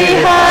peri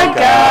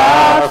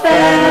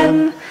hagafen,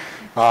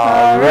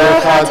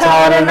 Baruch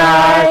atah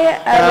Adonai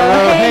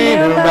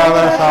Eloheinu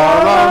melech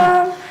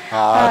haolam,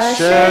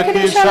 asher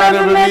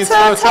kishanu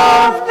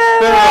b'mitzvotav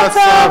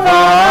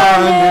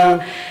v'ratzavanu,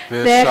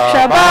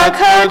 v'shabbat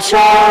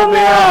kadsho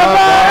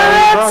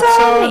v'ahavat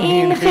ratzon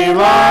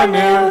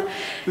inchilanu,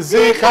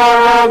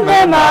 zikaron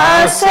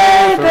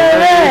b'maaseh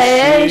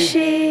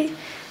bereishit.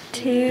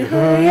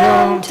 Tihu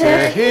Yom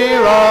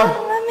Tehillah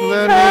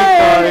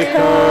L'Mikai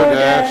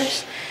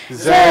Kodesh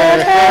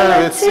Zecher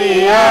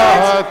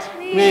Etziat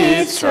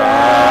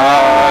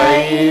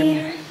Mitzrayim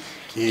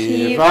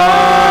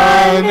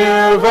Kivanu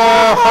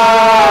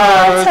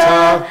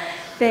v'harta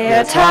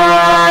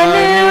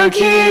Ve'atanu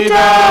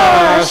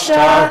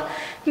kidashta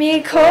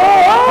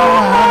Mikol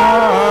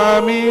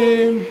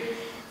Ha'amim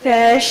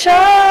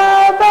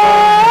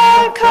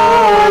Ve'shabbat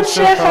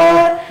kodshecha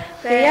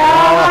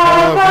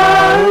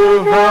Ve'ahava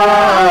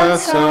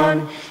uvratzon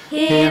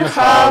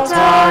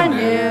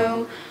hinchaltanu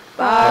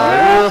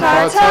Baruch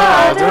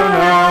atah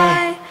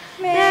Adonai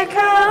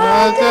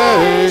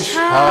Mekadesh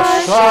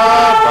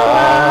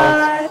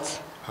HaShabbat.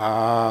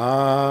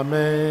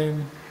 Amen.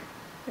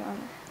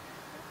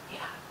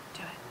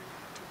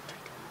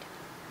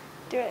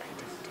 Do it.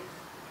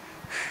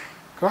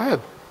 Go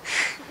ahead.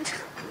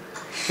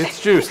 It's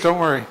juice, don't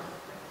worry.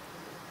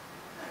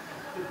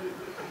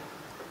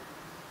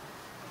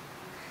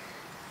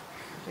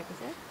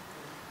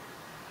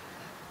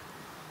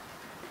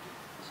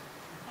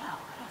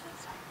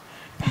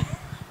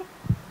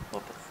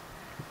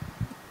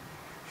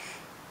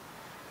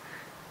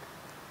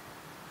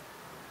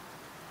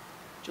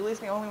 Julie's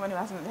the only one who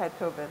hasn't had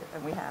COVID,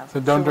 and we have.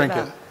 So don't drink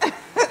it.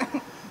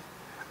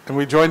 And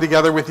we join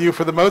together with you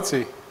for the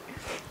motzi.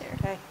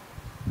 Okay.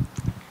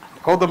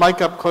 Hold the mic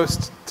up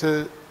close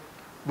to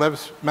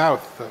Lev's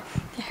mouth, though.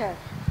 Okay.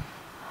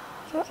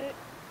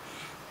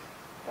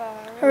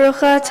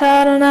 Baruch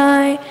atah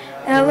Adonai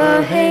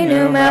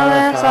Eloheinu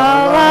melech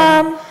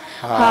haolam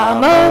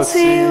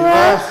hamotzi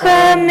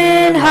lechem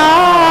min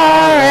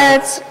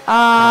haaretz.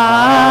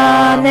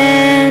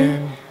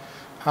 Amen.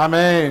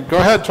 Amen. Go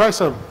ahead, try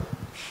some.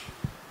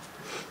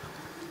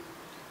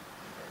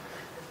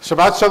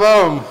 Shabbat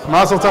Shalom.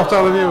 Mazel tov to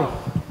all of you.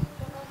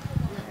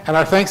 And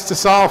our thanks to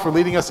Saul for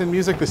leading us in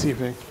music this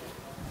evening.